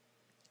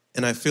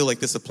 and I feel like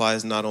this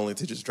applies not only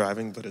to just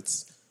driving, but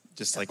it's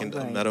just like a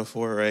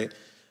metaphor, right?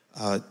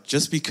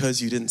 Just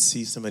because you didn't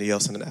see somebody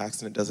else in an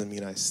accident doesn't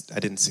mean I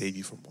didn't save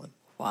you from one.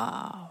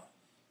 Wow.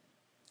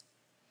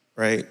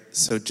 Right?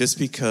 So just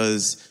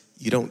because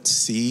you don't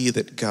see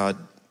that God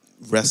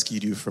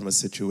rescued you from a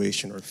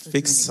situation or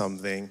fixed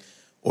something,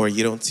 or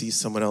you don't see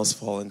someone else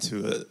fall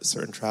into a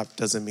certain trap,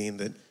 doesn't mean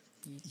that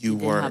you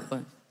weren't.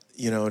 Happen.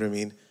 You know what I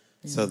mean?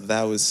 Yeah. So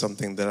that was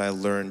something that I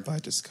learned by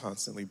just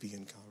constantly being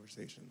in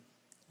conversation.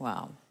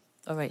 Wow.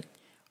 All right.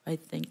 I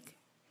think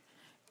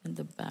in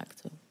the back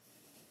too.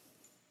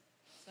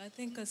 So I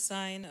think a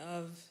sign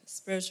of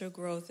spiritual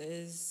growth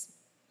is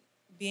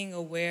being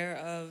aware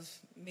of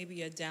maybe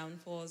your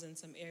downfalls in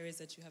some areas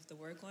that you have to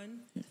work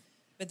on,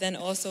 but then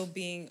also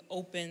being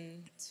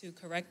open to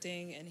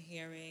correcting and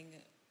hearing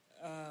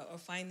or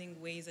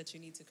finding ways that you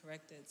need to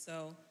correct it.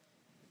 So,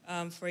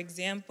 for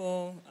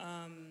example,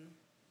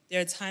 there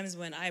are times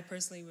when I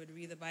personally would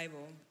read the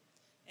Bible,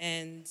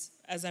 and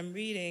as I'm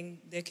reading,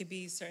 there could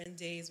be certain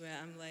days where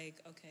I'm like,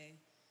 okay,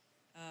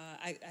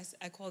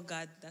 I call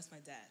God, that's my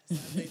dad. So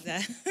like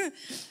that.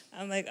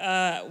 I'm like,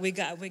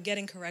 we're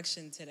getting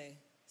correction today.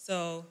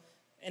 So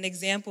an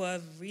example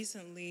of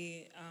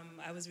recently,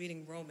 I was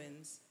reading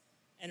Romans,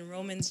 and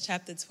Romans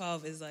chapter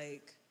 12 is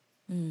like,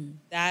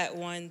 that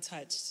one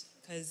touched,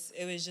 because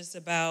it was just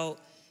about,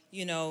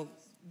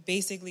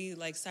 basically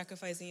like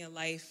sacrificing your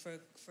life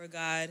for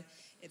God.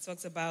 It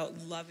talks about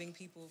loving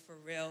people for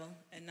real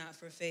and not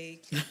for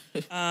fake.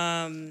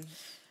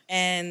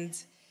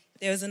 And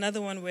there was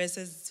another one where it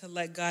says to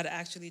let God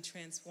actually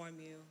transform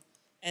you.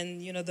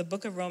 And, the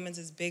book of Romans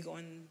is big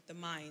on the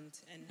mind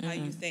and how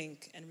you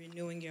think and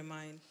renewing your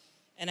mind.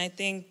 And I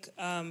think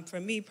for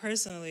me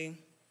personally,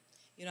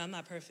 I'm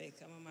not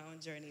perfect. I'm on my own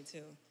journey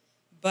too.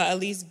 But at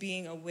least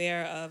being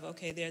aware of,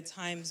 okay, there are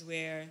times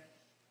where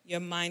your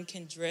mind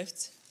can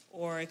drift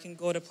or it can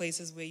go to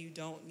places where you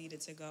don't need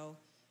it to go.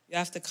 You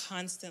have to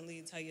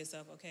constantly tell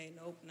yourself, okay,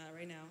 nope, not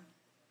right now.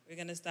 We're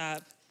going to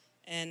stop.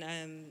 And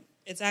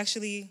it's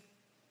actually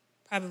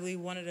probably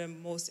one of the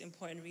most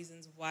important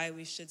reasons why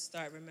we should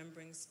start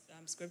remembering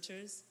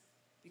scriptures,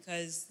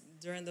 because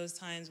during those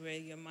times where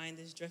your mind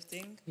is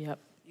drifting,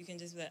 you can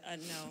just be like,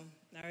 no,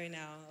 not right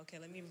now. Okay,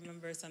 let me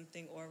remember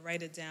something, or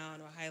write it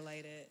down or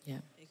highlight it. Yeah.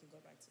 You can go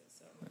back to it.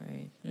 So.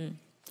 Right.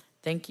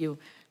 Thank you.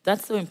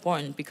 That's so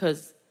important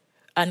because,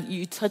 and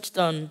you touched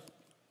on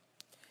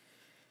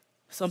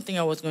something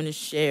I was going to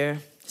share.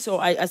 So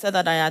I said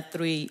that I had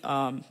 3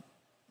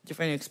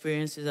 different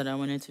experiences that I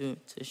wanted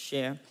to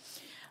share.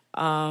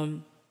 I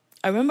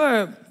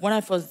remember when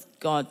I first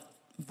got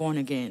born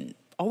again,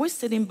 always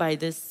sitting by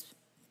this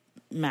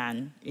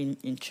man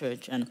in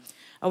church, and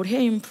I would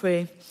hear him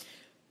pray,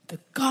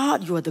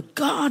 you are the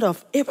God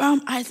of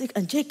Abraham, Isaac,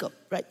 and Jacob,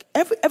 right?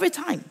 Every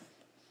time.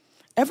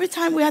 Every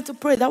time we had to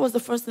pray, that was the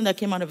first thing that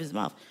came out of his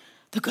mouth.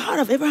 The God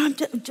of Abraham,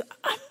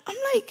 I'm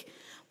like,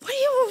 why do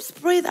you always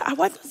pray that?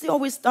 Why does he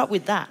always start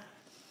with that,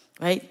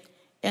 right?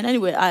 And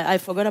anyway, I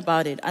forgot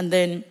about it. And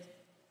then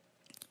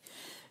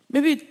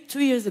maybe 2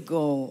 years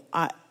ago,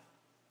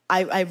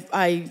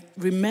 I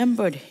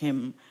remembered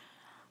him,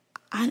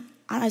 and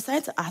I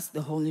started to ask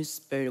the Holy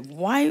Spirit,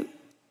 why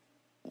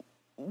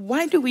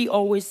do we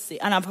always say,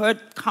 and I've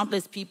heard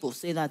countless people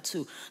say that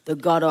too, the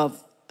God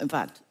of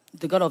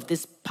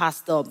this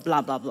pastor,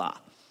 blah, blah, blah.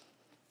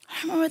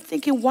 I remember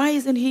thinking, why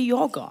isn't he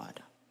your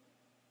God?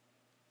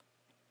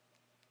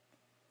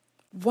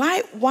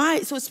 Why?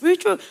 So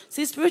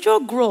spiritual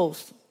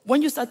growth,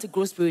 when you start to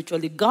grow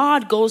spiritually,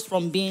 God goes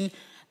from being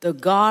the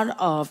God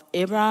of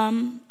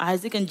Abraham,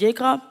 Isaac, and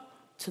Jacob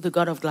to the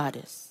God of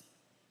Gladys.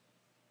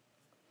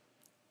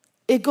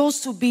 It goes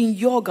to being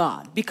your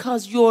God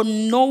because you're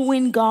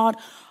knowing God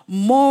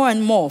more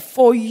and more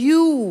for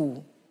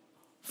you.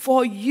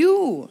 For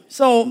you.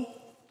 So,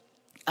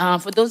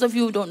 for those of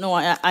you who don't know,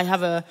 I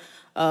have a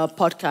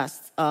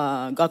podcast,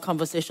 God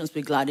Conversations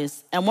with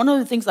Gladys. And one of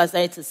the things I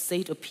started to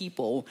say to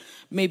people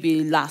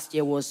maybe last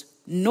year was,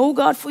 know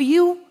God for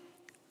you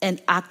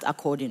and act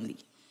accordingly.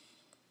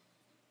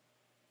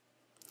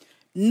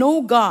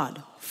 Know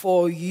God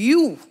for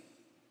you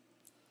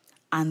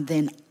and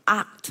then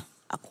act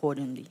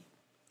accordingly.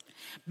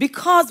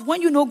 Because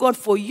when you know God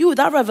for you,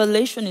 that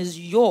revelation is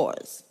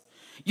yours.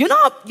 You're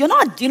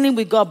not dealing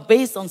with God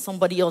based on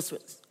somebody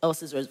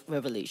else's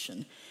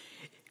revelation.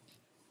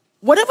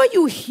 Whatever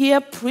you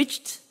hear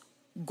preached,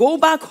 go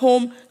back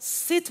home,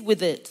 sit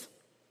with it.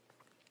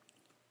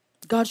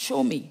 God,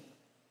 show me.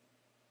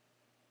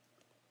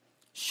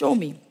 Show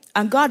me.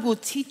 And God will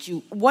teach you.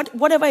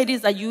 Whatever it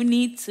is that you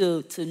need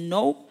to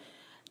know,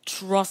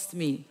 trust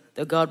me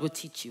that God will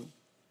teach you.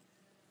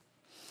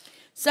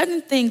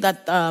 Second thing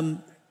that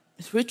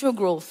spiritual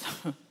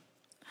growth.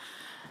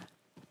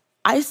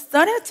 I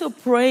started to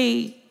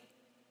pray.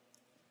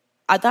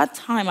 At that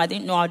time, I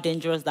didn't know how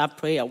dangerous that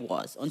prayer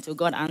was until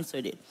God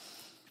answered it.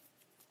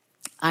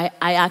 I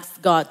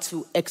asked God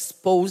to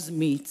expose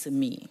me to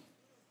me.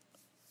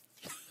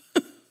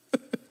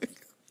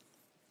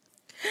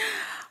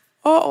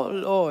 Oh,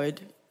 Lord.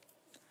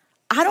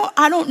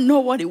 I don't know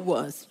what it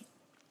was.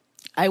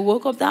 I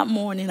woke up that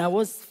morning, I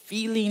was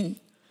feeling,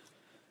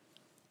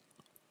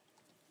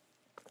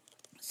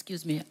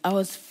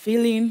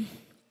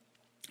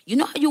 you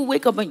know how you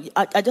wake up and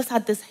I just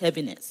had this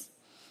heaviness.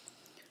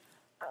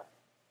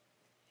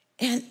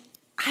 And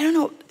I don't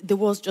know, the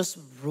words just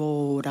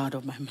rolled out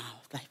of my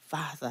mouth. Like,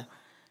 Father,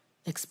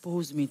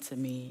 expose me to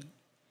me.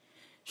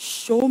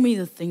 Show me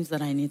the things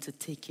that I need to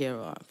take care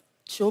of.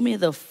 Show me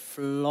the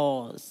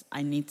flaws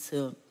I need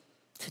to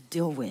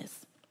deal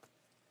with.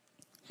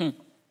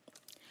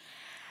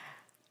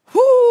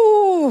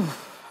 Whew.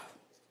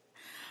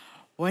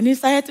 When he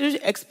started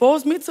to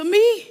expose me to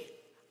me,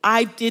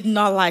 I did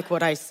not like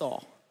what I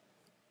saw.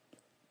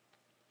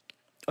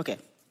 Okay.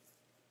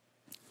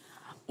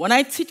 When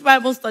I teach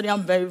Bible study,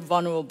 I'm very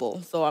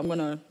vulnerable, so I'm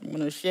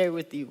gonna share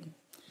with you.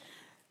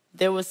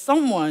 There was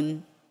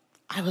someone,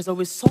 I was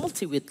always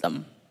salty with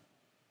them.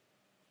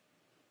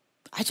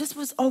 I just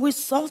was always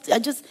salty.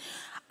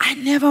 I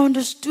never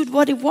understood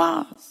what it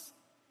was.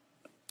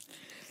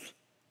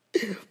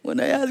 When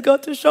I asked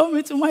God to show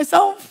me to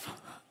myself,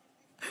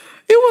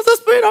 it was a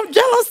spirit of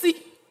jealousy.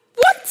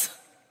 What?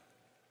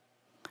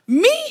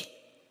 Me?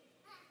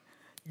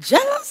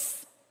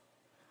 Jealous?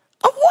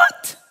 Of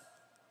what?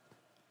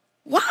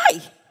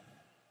 Why?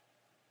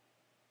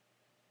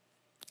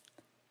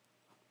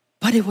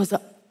 But it was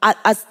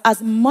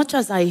as much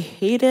as I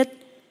hated,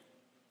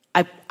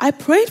 I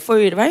prayed for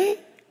it, right?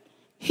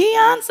 He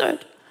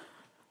answered.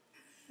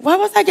 Why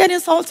was I getting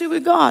salty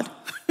with God?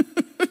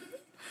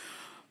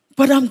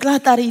 But I'm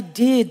glad that he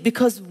did,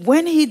 because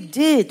when he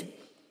did,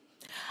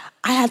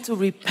 I had to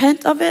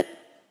repent of it,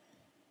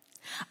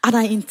 and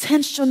I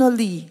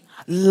intentionally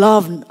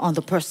loved on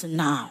the person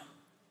now.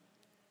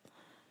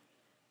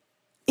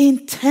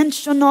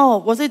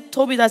 Intentional. Was it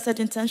Toby that said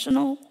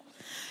intentional?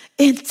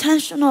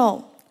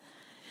 Intentional.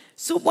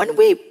 So when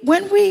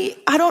we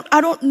I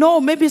don't know,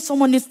 maybe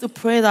someone needs to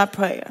pray that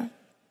prayer.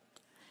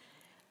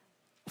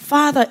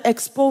 Father,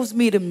 expose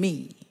me to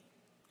me.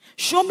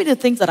 Show me the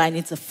things that I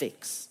need to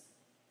fix.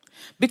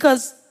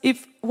 Because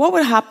what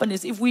will happen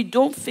is if you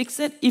don't fix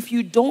it,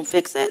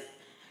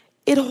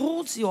 it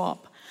holds you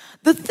up.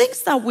 The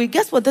things that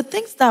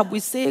we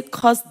say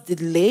cause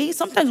delay,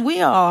 sometimes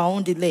we are our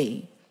own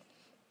delay.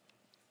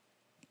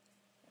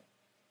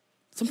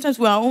 Sometimes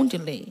we're our own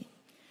delay.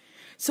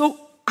 So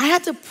I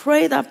had to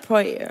pray that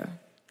prayer.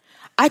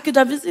 I could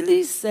have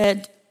easily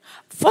said,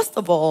 first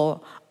of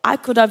all, I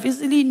could have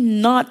easily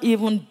not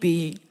even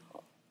be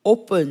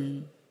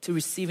open to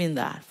receiving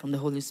that from the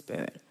Holy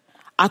Spirit.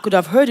 I could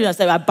have heard it and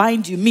said, I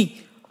bind you,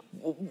 me.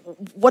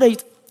 What are you?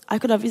 I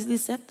could have easily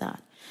said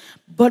that.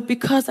 But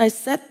because I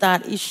said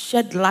that, it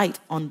shed light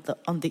on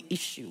the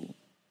issue.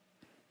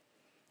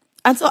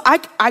 And so I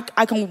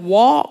can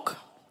walk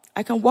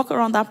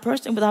around that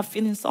person without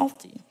feeling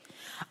salty.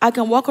 I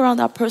can walk around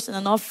that person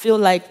and not feel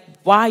like,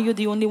 why you're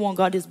the only one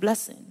God is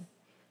blessing.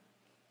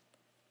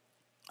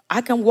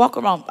 I can walk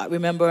around.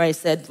 Remember I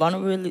said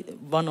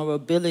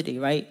vulnerability,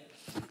 right?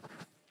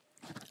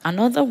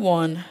 Another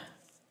one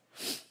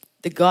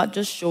that God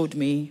just showed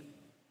me.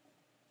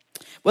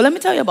 Well, let me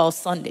tell you about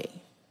Sunday.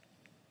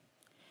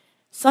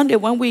 Sunday,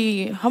 how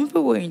many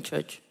people were in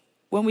church?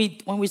 When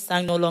we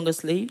sang No Longer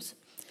Slaves?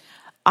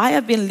 I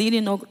have been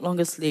leading No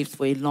Longer Slaves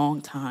for a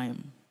long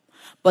time.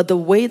 But the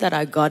way that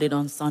I got it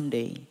on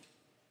Sunday,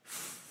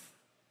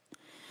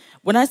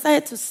 when I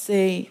started to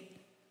say,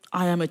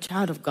 I am a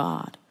child of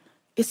God,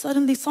 it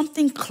suddenly,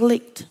 something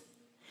clicked.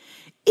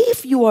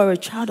 If you are a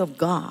child of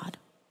God,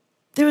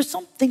 there are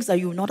some things that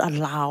you will not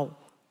allow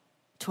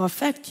to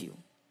affect you.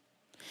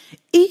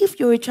 If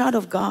you're a child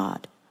of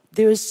God,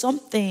 there are some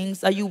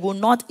things that you will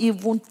not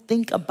even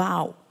think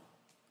about.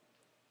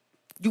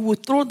 You will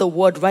throw the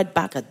word right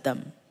back at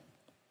them.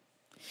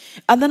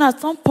 And then at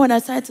some point I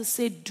started to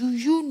say, do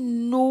you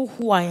know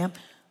who I am?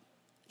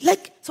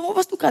 Like some of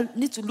us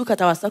need to look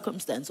at our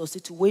circumstance or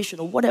situation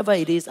or whatever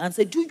it is and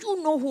say, do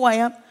you know who I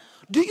am?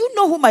 Do you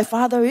know who my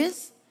Father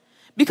is?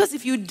 Because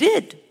if you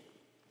did,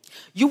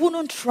 you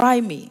wouldn't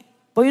try me.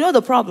 But you know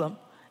the problem?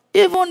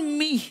 Even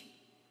me,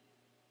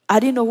 I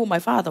didn't know who my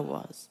Father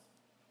was.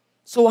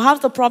 So how's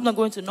the problem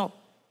going to know?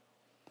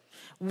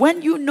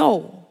 When you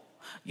know,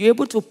 you're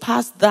able to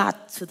pass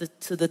that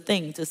to the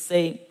thing to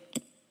say,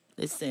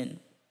 listen,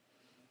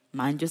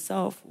 mind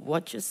yourself,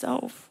 watch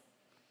yourself.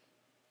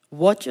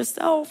 Watch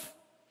yourself.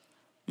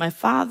 My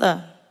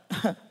Father.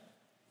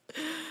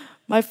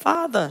 My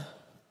Father.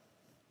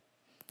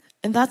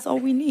 And that's all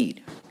we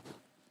need.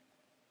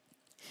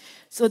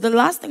 So the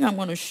last thing I'm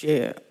going to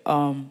share,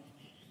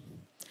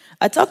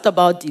 I talked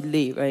about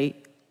delay, right?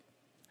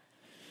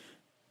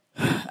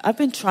 I've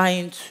been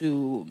trying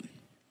to,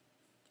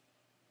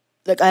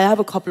 I have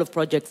a couple of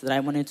projects that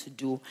I wanted to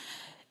do,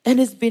 and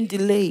it's been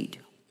delayed.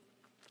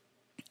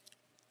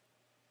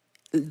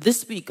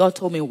 This week, God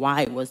told me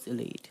why it was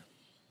delayed.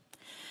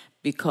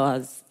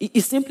 Because He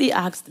simply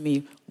asked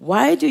me,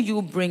 why do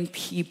you bring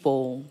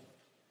people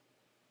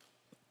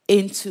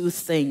into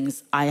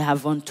things I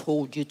haven't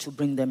told you to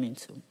bring them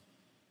into?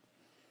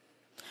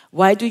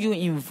 Why do you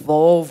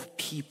involve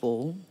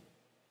people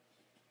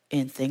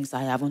in things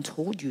I haven't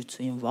told you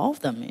to involve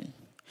them in?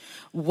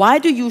 Why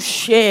do you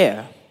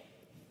share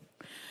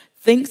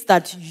things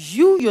that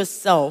you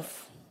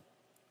yourself,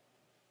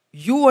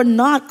 you are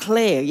not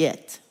clear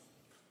yet?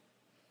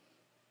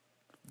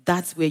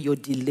 That's where your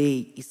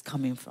delay is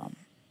coming from.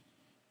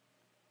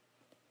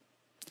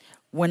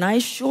 When I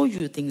show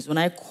you things, when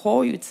I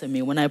call you to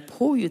me, when I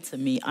pull you to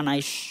me and I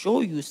show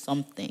you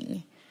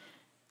something,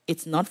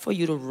 it's not for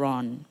you to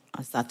run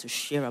and start to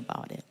share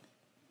about it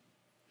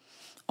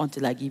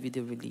until I give you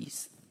the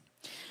release.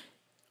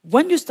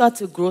 When you start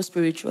to grow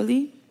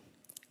spiritually,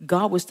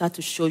 God will start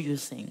to show you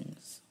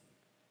things.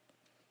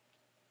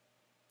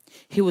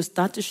 He will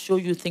start to show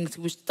you things.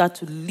 He will start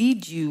to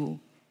lead you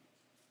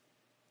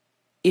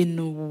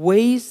in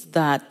ways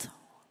that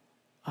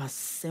are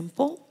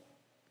simple,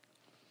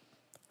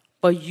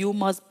 but you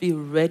must be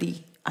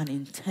ready and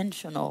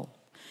intentional.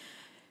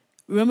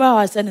 Remember how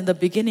I said in the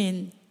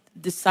beginning,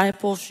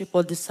 discipleship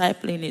or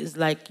discipling is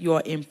like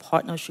you're in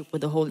partnership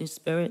with the Holy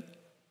Spirit.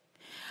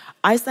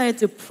 I started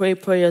to pray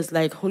prayers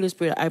like, Holy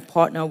Spirit, I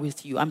partner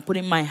with you. I'm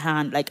putting my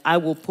hand, like I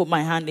will put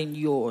my hand in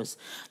yours.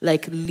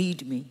 Like,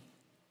 lead me.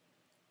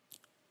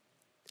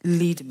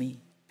 Lead me.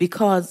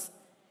 Because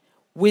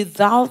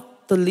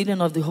without the leading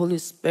of the Holy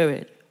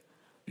Spirit,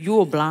 you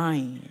are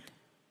blind.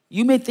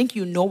 You may think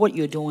you know what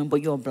you're doing,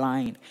 but you're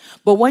blind.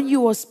 But when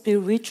you are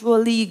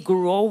spiritually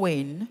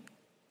growing,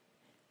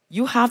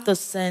 you have the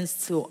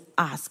sense to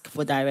ask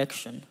for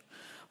direction.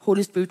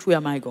 Holy Spirit, where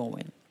am I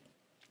going?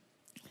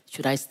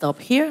 Should I stop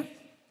here?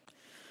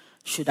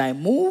 Should I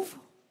move?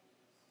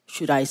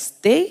 Should I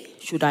stay?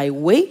 Should I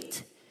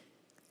wait?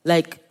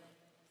 Like,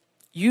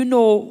 you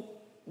know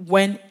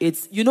when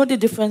it's, you know the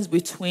difference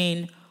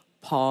between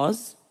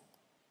pause,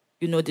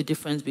 you know the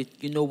difference between,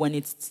 you know when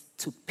it's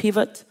to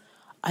pivot,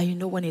 and you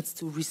know when it's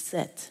to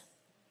reset.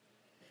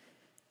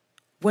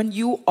 When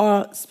you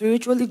are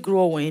spiritually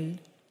growing,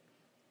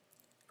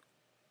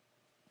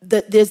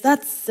 there's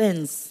that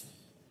sense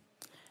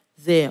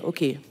there,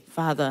 okay,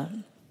 Father,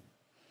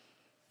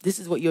 this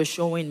is what you're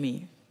showing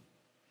me.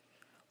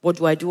 What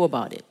do I do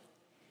about it?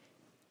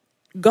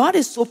 God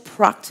is so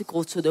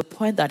practical to the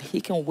point that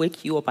He can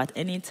wake you up at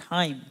any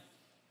time.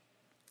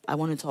 I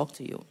want to talk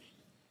to you.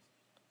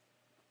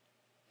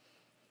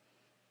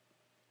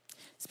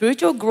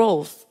 Spiritual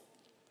growth,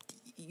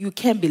 you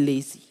can't be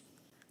lazy.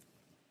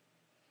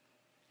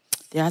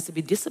 There has to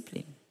be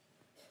discipline.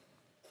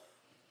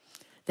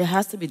 There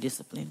has to be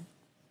discipline.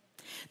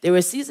 There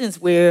were seasons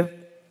where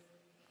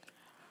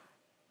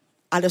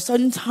at a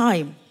certain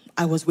time,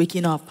 I was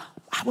waking up.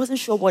 I wasn't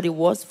sure what it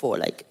was for.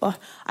 Like, oh,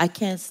 I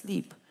can't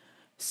sleep.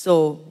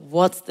 So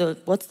what's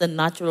the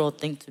natural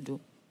thing to do?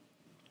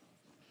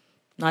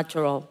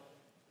 Natural.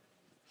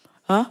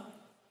 Huh?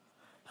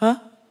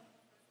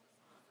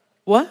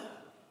 What?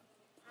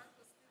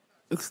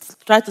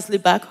 Try to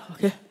sleep back?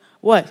 Okay.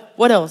 What?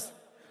 What else?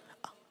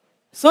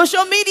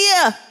 Social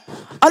media.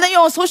 And then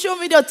you're on social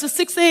media till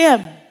 6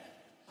 a.m.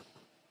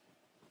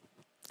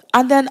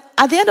 And then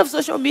at the end of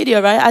social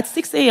media, right, at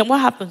 6 a.m., what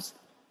happens?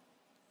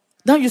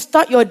 Now you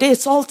start your day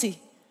salty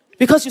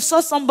because you saw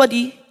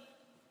somebody,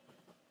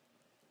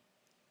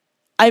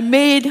 I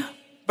made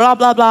blah,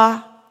 blah,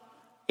 blah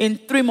in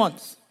 3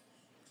 months.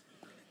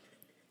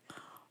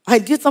 I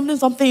did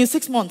something in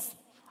 6 months.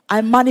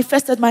 I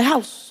manifested my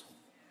house.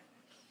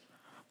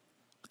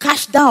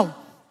 Cash down.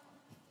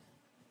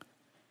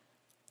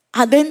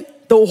 And then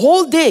the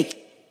whole day,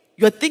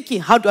 you're thinking,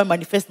 how do I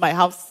manifest my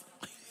house?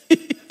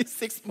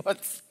 6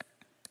 months.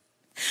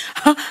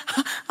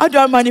 How do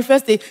I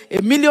manifest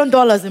 $1 million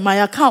in my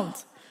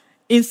account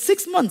in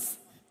 6 months?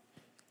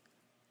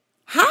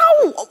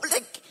 How?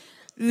 Like,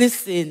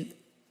 listen,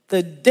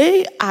 the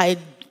day I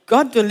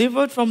got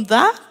delivered from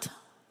that,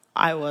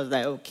 I was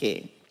like,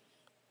 okay.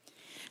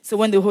 So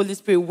when the Holy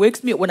Spirit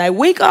wakes me, when I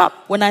wake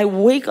up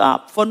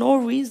for no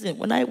reason,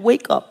 when I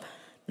wake up,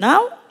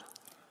 now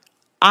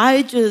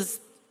I just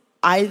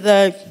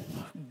either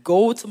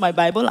go to my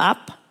Bible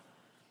app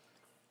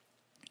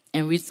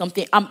and read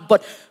something.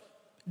 But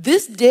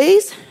these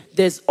days,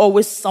 there's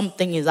always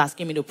something he's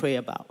asking me to pray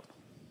about.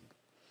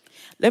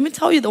 Let me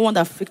tell you the one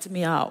that freaked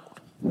me out.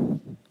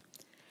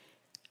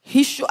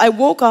 I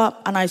woke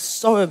up and I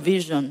saw a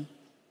vision.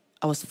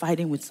 I was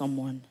fighting with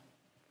someone.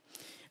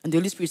 And the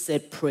Holy Spirit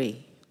said,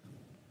 pray.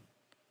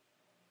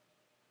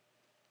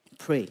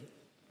 Pray.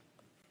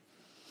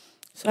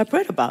 So I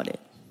prayed about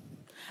it.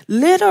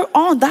 Later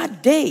on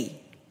that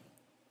day,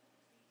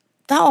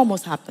 that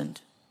almost happened.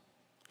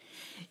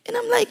 And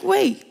I'm like,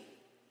 wait,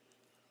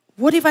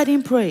 what if I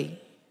didn't pray?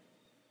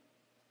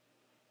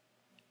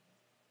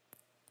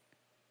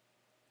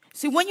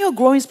 See, when you're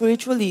growing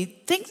spiritually,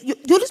 the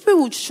Holy Spirit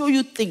will show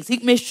you things. He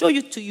may show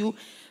you to you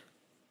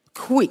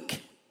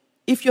quick.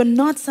 If you're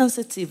not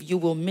sensitive, you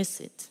will miss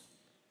it.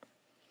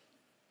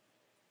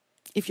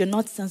 If you're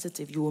not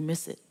sensitive, you will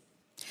miss it.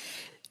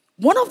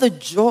 One of the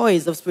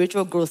joys of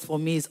spiritual growth for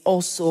me is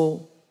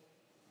also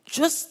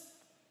just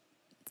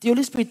the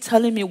Holy Spirit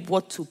telling me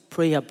what to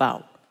pray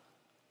about.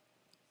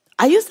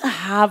 I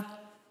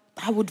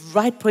would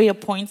write prayer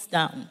points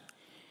down.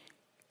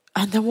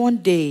 And then one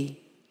day,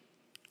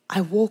 I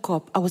woke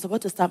up. I was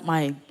about to start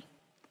my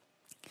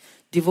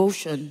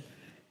devotion.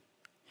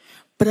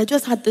 But I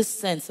just had this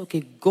sense,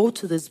 okay, go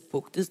to this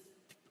book.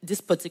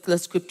 This particular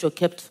scripture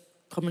kept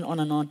coming on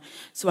and on.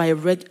 So I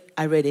read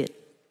it.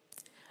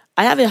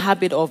 I have a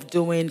habit of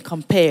doing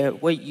compare,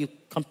 where you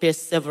compare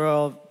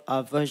several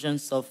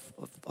versions of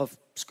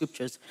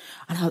scriptures.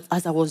 And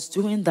as I was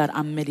doing that,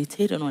 I'm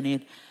meditating on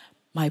it.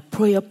 My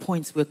prayer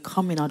points were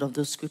coming out of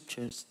those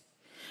scriptures.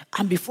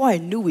 And before I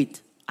knew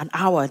it, an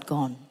hour had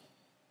gone.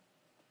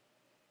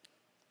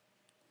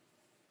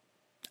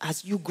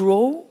 As you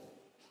grow,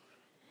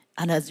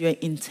 and as you're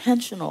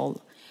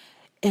intentional,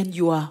 and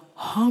you are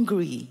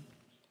hungry,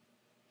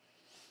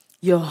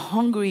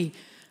 Shola,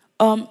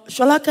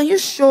 can you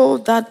show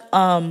that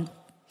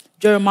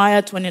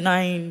Jeremiah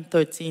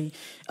 29:13?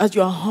 As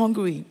you are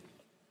hungry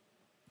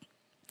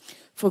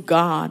for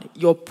God,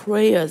 your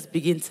prayers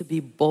begin to be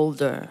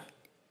bolder.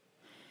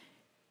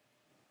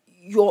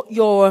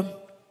 Your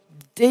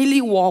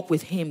daily walk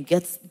with Him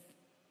gets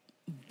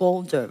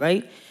bolder,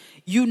 right?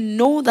 You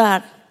know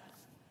that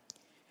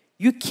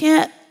you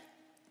can't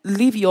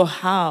leave your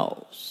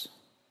house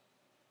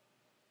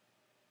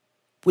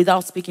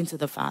without speaking to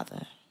the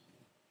Father.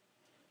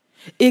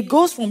 It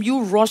goes from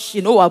you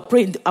rushing, I'll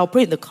pray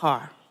in the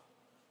car.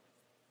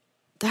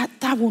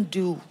 That won't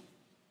do.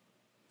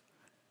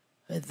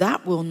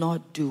 That will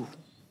not do.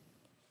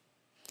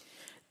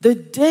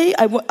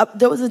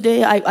 There was a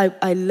day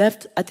I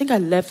left, I think I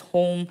left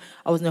home.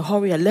 I was in a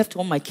hurry. I left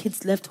home. My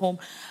kids left home.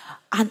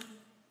 And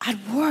at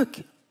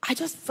work, I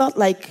just felt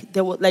like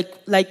there was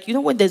like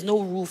when there's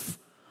no roof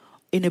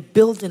in a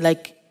building, I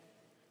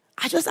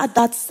just had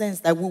that sense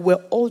that we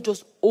were all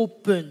just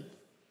open.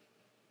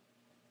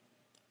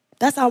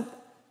 That's how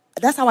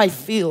I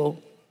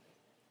feel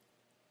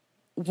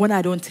when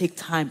I don't take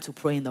time to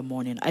pray in the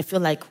morning. I feel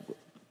like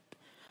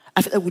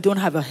we don't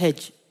have a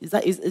hedge.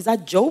 Is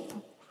that Job?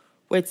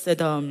 Where it said,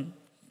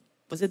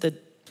 was it the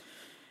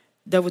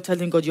devil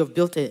telling God, you've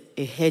built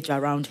a hedge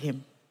around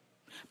him?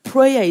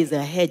 Prayer is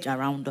a hedge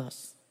around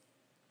us.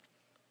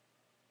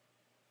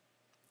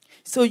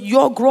 So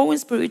your growing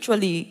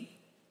spiritually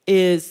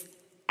is,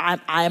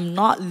 I'm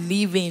not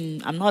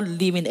living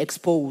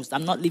exposed.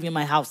 I'm not leaving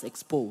my house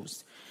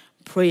exposed.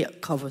 Prayer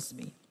covers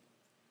me.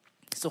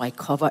 So I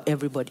cover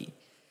everybody.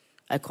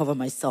 I cover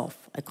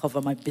myself. I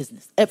cover my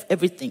business.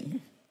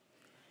 Everything.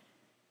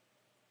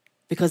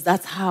 Because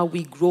that's how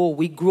we grow.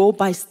 We grow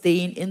by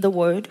staying in the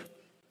Word.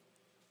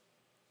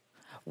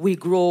 We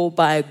grow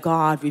by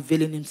God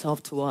revealing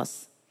Himself to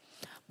us.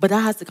 But that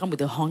has to come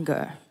with a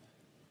hunger.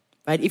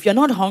 Right? If you're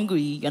not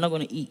hungry, you're not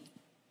going to eat.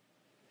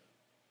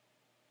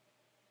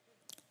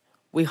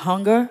 We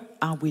hunger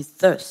and we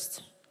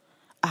thirst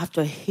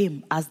after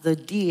Him as the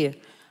deer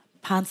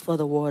pants for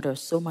the water.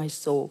 So my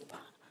soul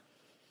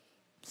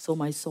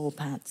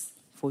pants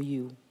for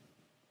you.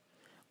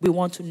 We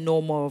want to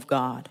know more of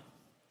God.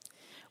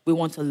 We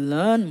want to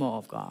learn more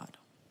of God,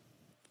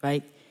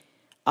 right?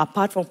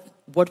 Apart from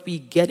what we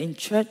get in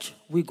church,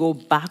 we go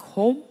back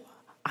home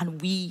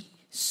and we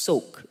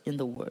soak in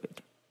the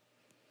Word.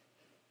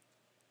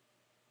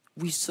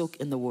 We soak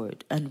in the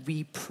Word and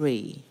we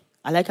pray.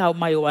 I like how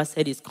Mayowa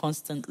said it's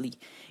constantly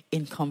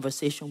in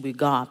conversation with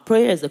God.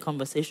 Prayer is a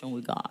conversation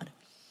with God.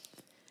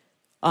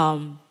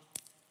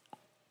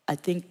 I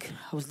think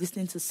I was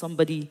listening to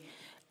somebody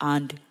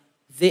and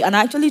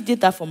I actually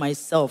did that for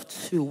myself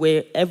too,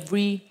 where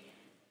every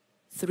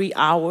 3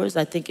 hours,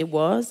 I think it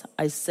was,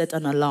 I set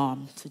an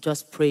alarm to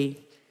just pray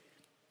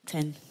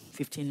 10,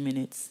 15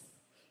 minutes.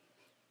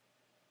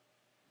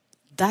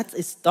 That's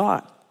a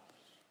start.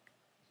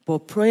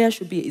 But prayer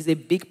is a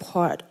big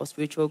part of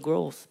spiritual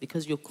growth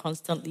because you're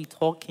constantly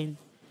talking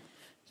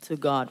to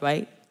God,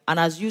 right? And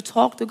as you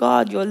talk to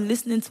God, you're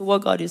listening to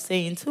what God is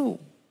saying too.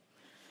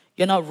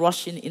 You're not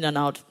rushing in and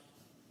out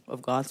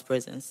of God's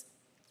presence.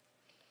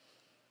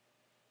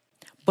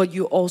 But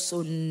you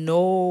also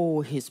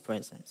know his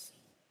presence,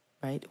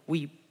 right?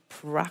 We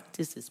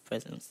practice his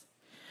presence.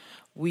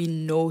 We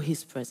know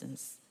his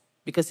presence.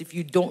 Because if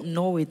you don't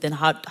know it, then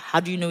how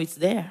do you know it's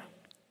there?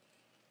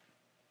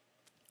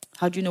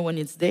 How do you know when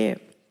it's there?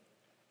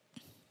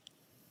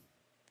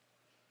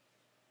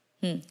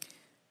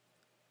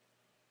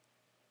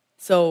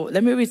 So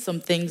let me read some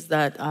things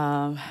that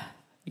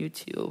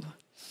YouTube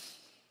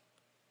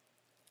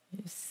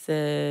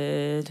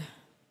said.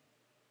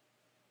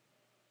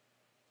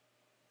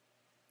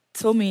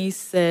 Tommy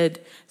said,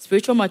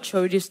 spiritual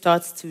maturity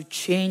starts to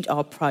change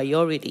our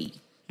priority.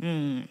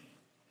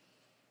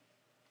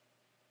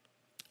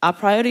 Our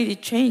priority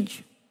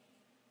change.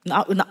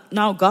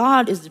 Now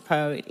God is the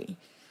priority.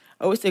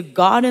 I always say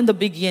God in the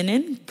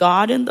beginning,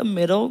 God in the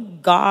middle,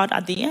 God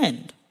at the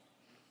end.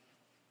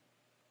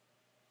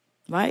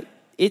 Right?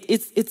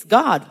 It's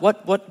God.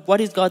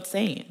 What is God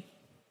saying?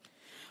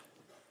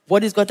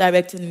 What is God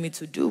directing me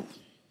to do?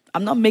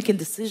 I'm not making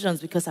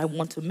decisions because I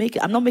want to make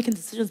it. I'm not making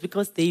decisions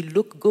because they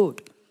look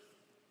good.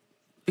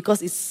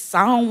 Because it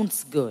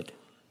sounds good.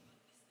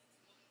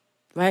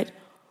 Right?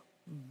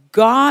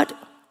 God,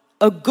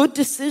 a good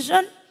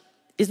decision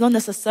is not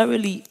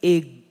necessarily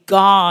a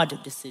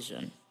God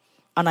decision.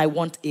 And I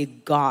want a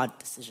God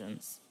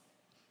decisions.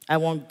 I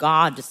want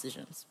God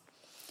decisions.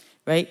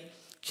 Right?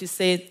 She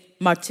said,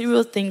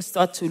 material things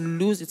start to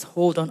lose its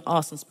hold on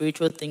us and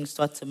spiritual things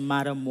start to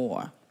matter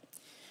more.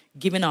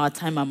 Giving our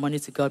time and money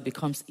to God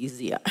becomes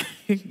easier.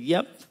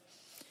 Yep.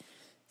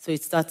 So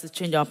it starts to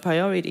change our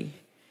priority.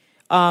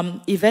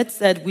 Yvette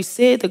said, we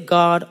say the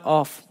God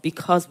of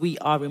because we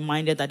are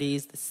reminded that he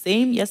is the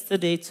same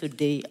yesterday,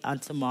 today,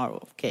 and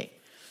tomorrow. Okay.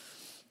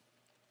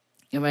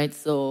 All right,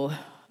 so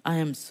I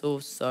am so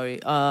sorry.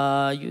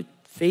 You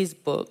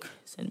Facebook.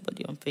 Is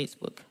anybody on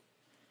Facebook?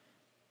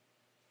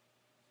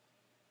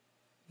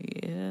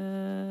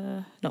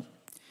 Yeah. No.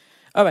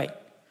 All right.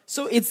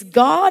 So it's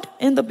God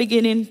in the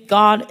beginning,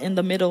 God in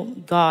the middle,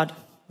 God,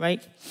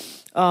 right?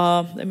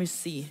 Let me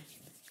see.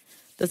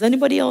 Does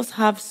anybody else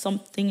have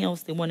something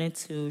else they wanted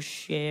to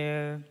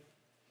share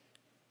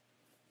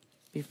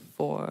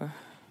before?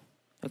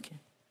 Okay.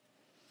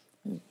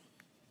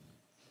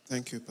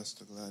 Thank you,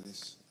 Pastor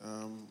Gladys.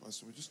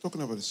 As we're just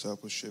talking about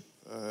discipleship,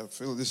 I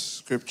feel this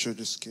scripture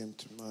just came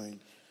to mind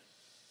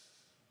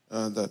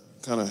that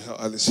kind of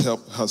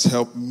has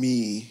helped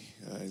me.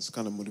 It's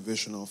kind of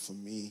motivational for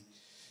me.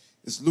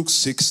 It's Luke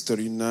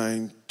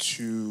 6:39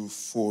 to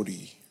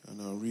 40,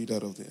 and I'll read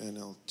out of the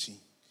NLT.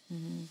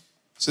 Mm-hmm.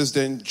 It says,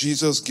 then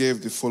Jesus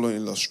gave the following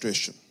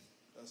illustration.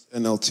 That's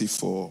NLT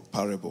for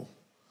parable.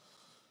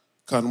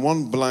 Can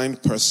one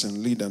blind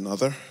person lead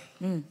another?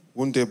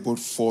 Won't they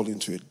both fall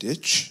into a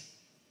ditch?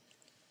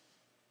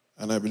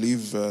 And I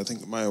believe, I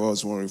think Maya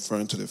was one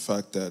referring to the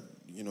fact that,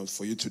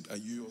 for you to,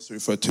 you also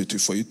referred to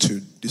for you to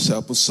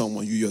disciple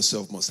someone, you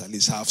yourself must at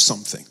least have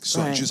something.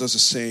 So right. Jesus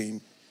is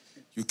saying,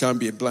 you can't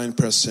be a blind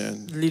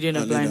person leading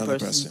a blind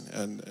person.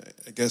 And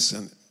I guess,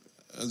 and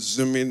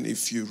assuming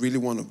if you really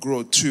want to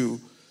grow too,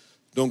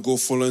 don't go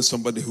following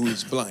somebody who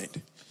is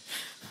blind.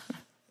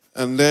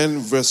 And then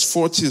verse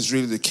 40 is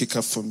really the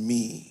kicker for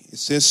me. It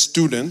says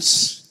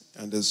students,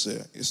 and there's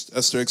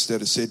asterisks there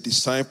to say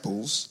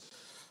disciples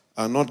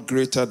are not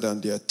greater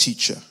than their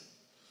teacher.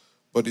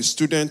 But the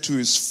student who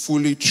is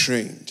fully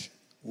trained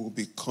will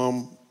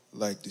become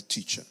like the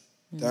teacher.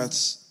 That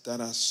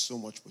has so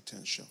much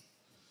potential.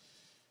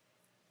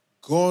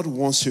 God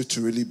wants you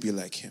to really be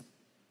like him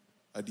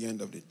at the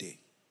end of the day.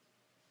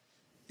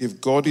 If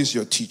God is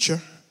your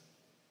teacher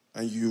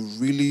and you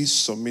really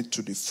submit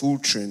to the full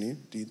training,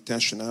 the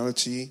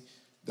intentionality,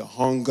 the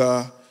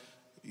hunger,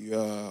 you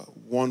are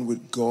one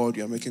with God,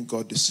 you are making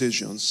God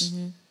decisions,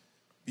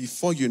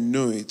 before you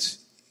know it,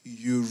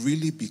 you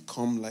really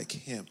become like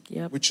him,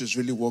 which is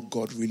really what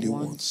God really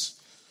wants.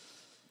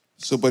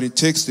 So, but it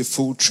takes the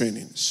full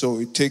training. So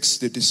it takes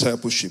the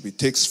discipleship. It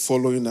takes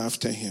following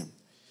after him.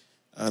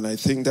 And I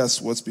think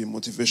that's what's been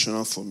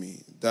motivational for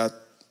me, that,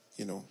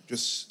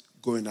 just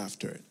going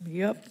after it.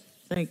 Yep.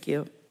 Thank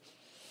you.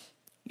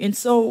 And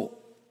so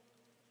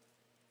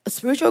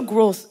spiritual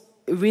growth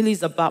really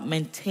is about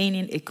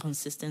maintaining a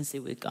consistency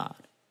with God.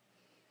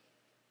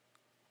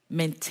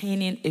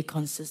 Maintaining a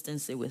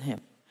consistency with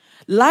him.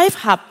 Life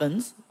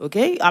happens,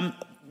 okay? I'm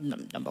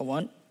number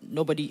one,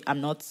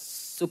 I'm not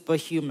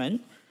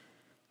superhuman,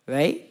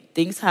 right?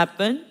 Things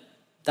happen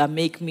that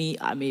make me,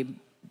 I may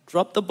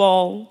drop the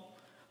ball,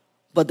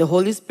 but the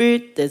Holy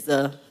Spirit, there's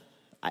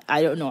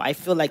I don't know, I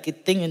feel like a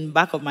thing in the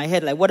back of my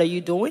head, like, what are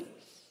you doing?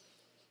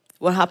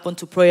 What happened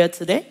to prayer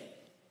today?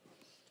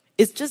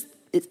 It's just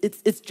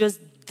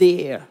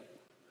there.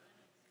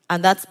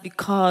 And that's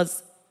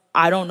because,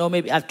 I don't know,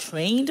 maybe I've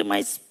trained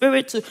my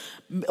spirit to,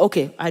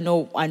 okay, I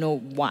know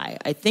why.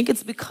 I think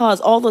it's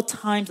because all the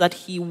times that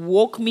he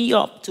woke me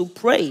up to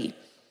pray,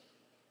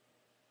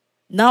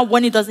 now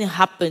when it doesn't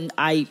happen,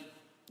 I'm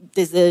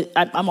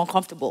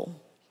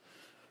uncomfortable,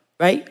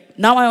 right?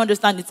 Now I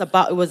understand it's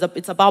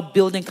about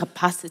building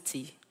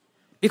capacity.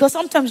 Because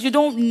sometimes you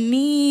don't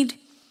need.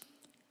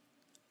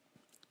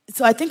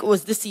 So I think it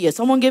was this year,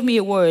 someone gave me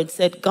a word,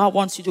 said God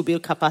wants you to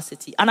build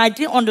capacity. And I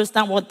didn't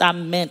understand what that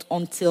meant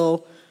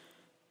until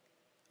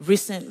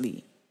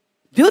recently.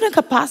 Building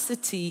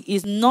capacity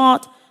is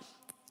not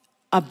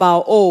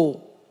about,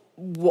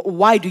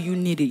 why do you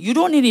need it? You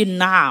don't need it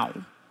now.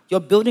 You're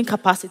building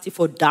capacity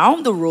for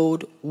down the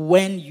road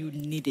when you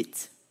need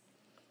it.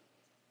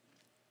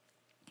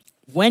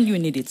 When you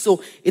need it.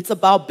 So it's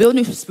about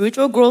building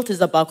spiritual growth,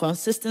 it's about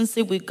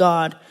consistency with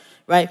God,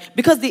 right?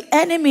 Because the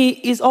enemy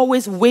is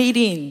always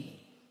waiting.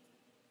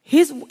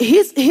 He's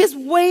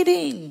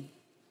waiting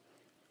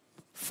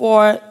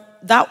for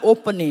that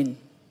opening.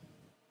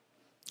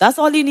 That's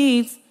all he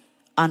needs,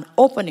 an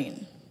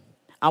opening.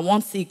 And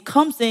once he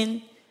comes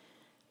in,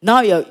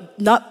 now you're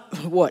not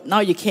what? Now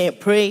you can't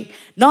pray.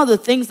 Now the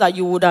things that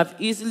you would have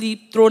easily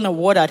thrown a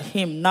word at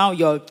him, now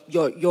you're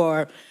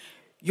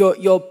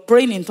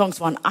praying in tongues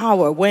for an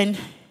hour when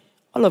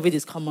all of it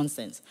is common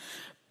sense.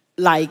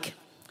 Like,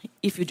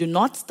 if you do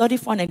not study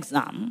for an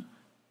exam,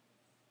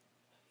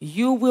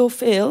 you will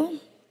fail,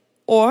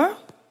 or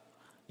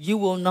you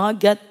will not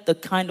get the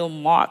kind of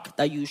mark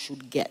that you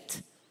should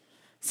get.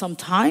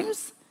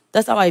 Sometimes,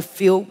 that's how I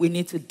feel we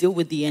need to deal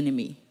with the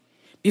enemy.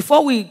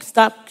 Before we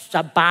start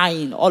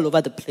buying all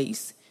over the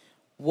place,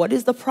 what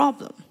is the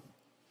problem?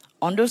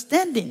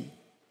 Understanding.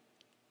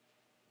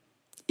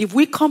 If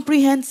we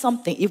comprehend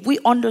something, if we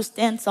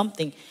understand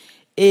something,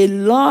 a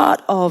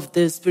lot of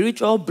the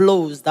spiritual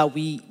blows that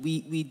we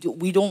do,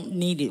 we don't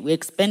need it. We're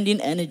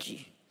expending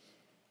energy.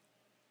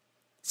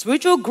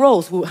 Spiritual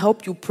growth will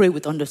help you pray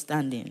with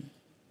understanding.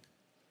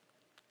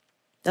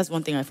 That's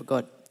one thing I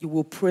forgot. You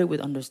will pray with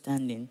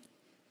understanding.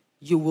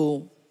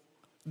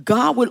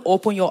 God will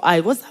open your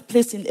eyes. What's that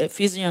place in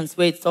Ephesians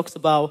where it talks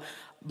about,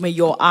 may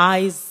your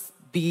eyes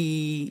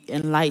be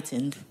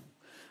enlightened?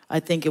 I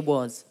think it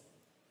was.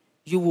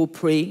 You will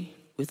pray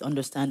with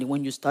understanding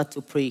when you start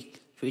to pray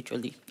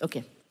spiritually.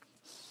 Okay.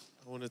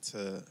 I wanted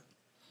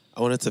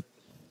to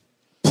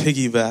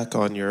piggyback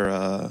on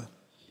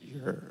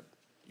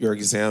your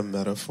exam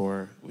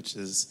metaphor, which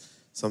is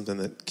something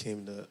that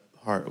came to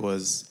heart,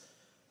 was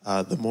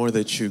the more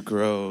that you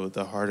grow,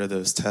 the harder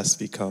those tests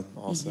become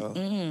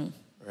also,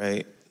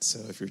 right? So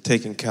if you're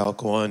taking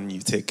Calc 1, you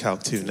take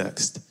Calc 2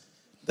 next.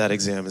 That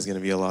exam is going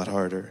to be a lot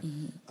harder.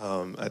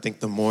 I think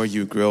the more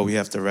you grow, we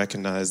have to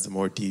recognize the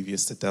more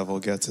devious the devil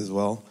gets as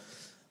well.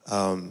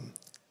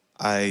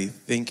 I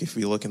think if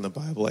we look in the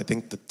Bible, I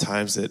think the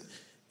times that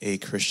a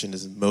Christian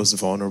is most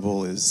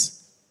vulnerable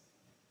is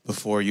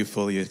before you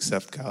fully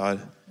accept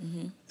God,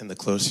 and the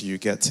closer you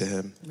get to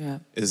him,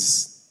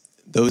 is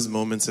those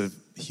moments of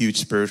huge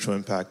spiritual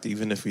impact.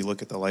 Even if we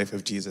look at the life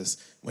of Jesus,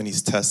 when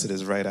he's tested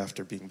is right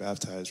after being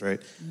baptized,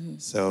 right?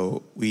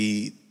 So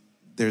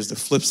there's the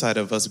flip side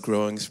of us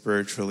growing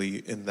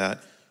spiritually in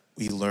that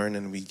we learn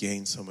and we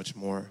gain so much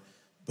more.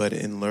 But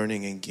in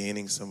learning and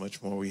gaining so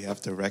much more, we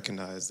have to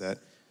recognize that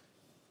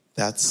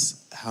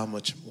that's how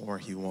much more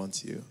he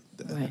wants you,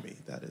 the enemy,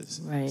 that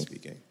is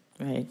speaking.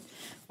 Right.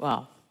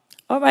 Wow.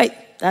 All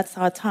right. That's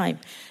our time.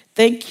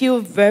 Thank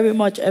you very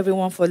much,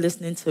 everyone, for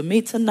listening to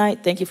me tonight.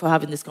 Thank you for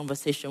having this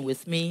conversation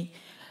with me.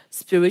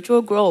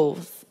 Spiritual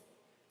growth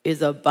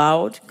is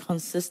about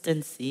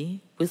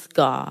consistency with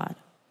God,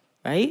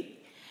 right?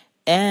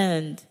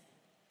 And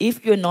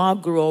if you're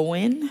not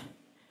growing,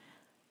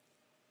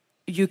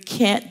 you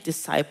can't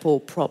disciple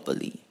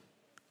properly,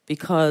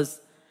 because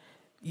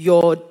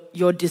whoever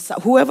you're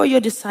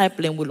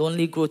discipling will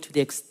only grow to the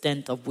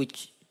extent of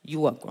which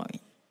you are growing,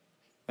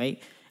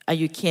 right? And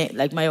you can't,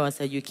 like Maya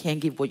said, you can't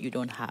give what you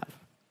don't have.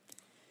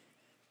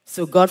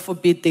 So God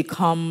forbid they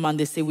come and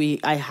they say,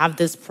 I have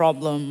this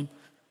problem.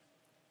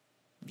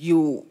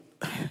 You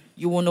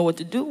won't know what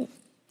to do.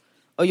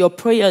 Or your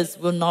prayers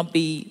will not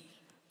be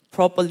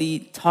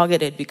properly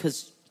targeted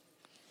because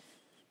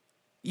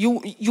you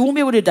won't be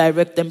able to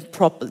direct them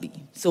properly.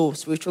 So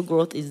spiritual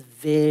growth is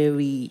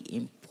very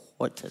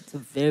important.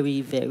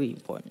 Very, very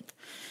important.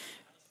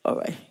 All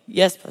right.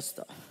 Yes,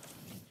 Pastor.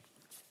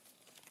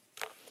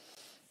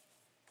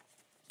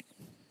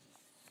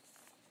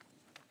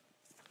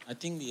 I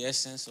think the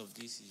essence of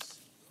this is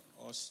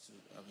us to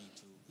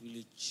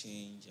really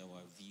change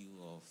our view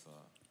of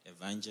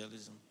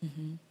evangelism.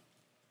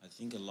 I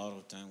think a lot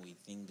of time we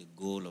think the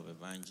goal of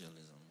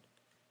evangelism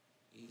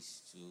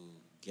is to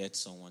get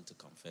someone to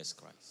confess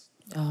Christ.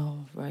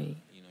 Oh, right.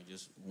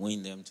 Just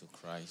win them to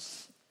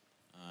Christ.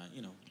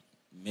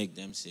 Make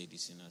them say the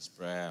sinner's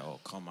prayer or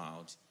come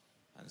out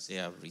and say,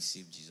 I've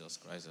received Jesus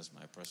Christ as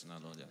my personal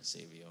Lord and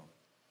Savior.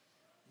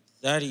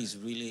 That is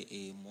really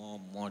a more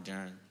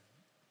modern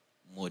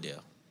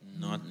model,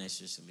 not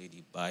necessarily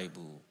the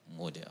Bible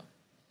model.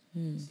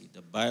 See,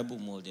 the Bible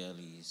model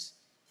is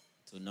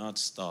to not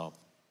stop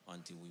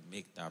until we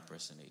make that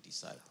person a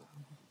disciple.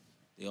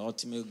 The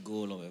ultimate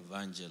goal of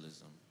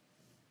evangelism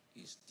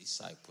is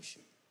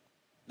discipleship.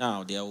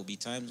 Now, there will be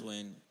times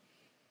when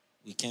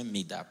we can't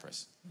meet that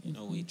person. You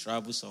know, we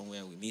travel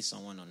somewhere, we meet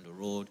someone on the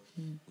road,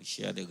 we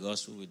share the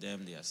gospel with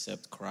them, they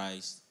accept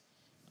Christ.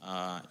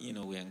 You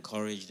know, we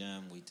encourage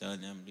them, we tell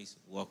them, please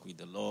walk with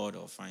the Lord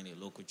or find a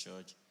local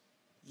church.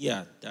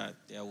 Yeah, that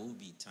there will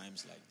be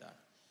times like that.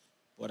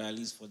 But at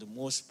least for the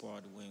most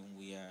part, when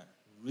we are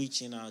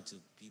reaching out to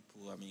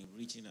people,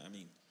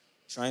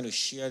 trying to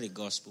share the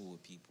gospel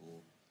with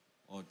people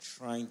or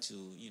trying to,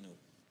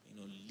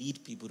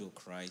 lead people to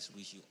Christ,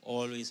 we should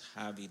always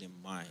have it in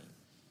mind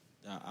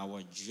that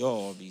our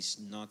job is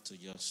not to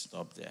just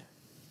stop there.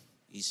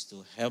 It's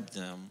to help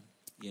them,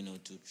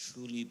 to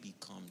truly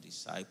become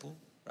disciple,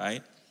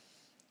 right?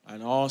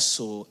 And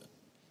also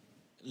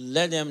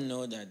let them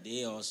know that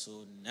they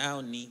also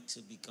now need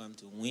to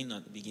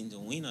begin to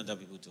win other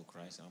people to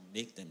Christ and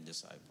make them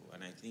disciple.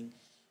 And I think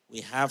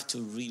we have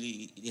to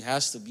it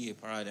has to be a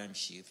paradigm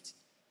shift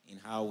in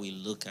how we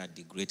look at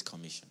the Great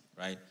Commission,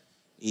 right?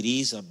 It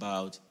is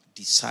about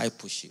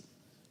discipleship,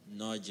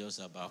 not just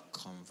about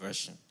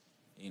conversion.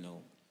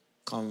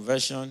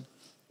 Conversion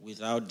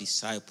without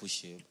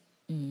discipleship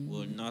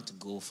will not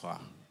go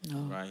far,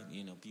 right?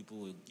 People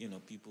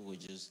will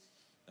just,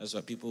 that's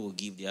why people will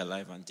give their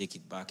life and take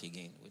it back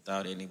again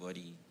without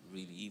anybody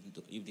really, even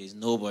if there's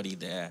nobody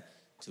there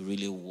to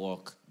really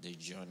walk the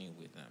journey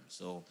with them.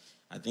 So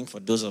I think for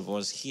those of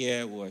us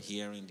here who are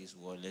hearing this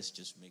word, let's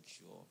just make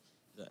sure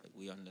that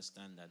we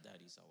understand that that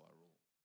is our role.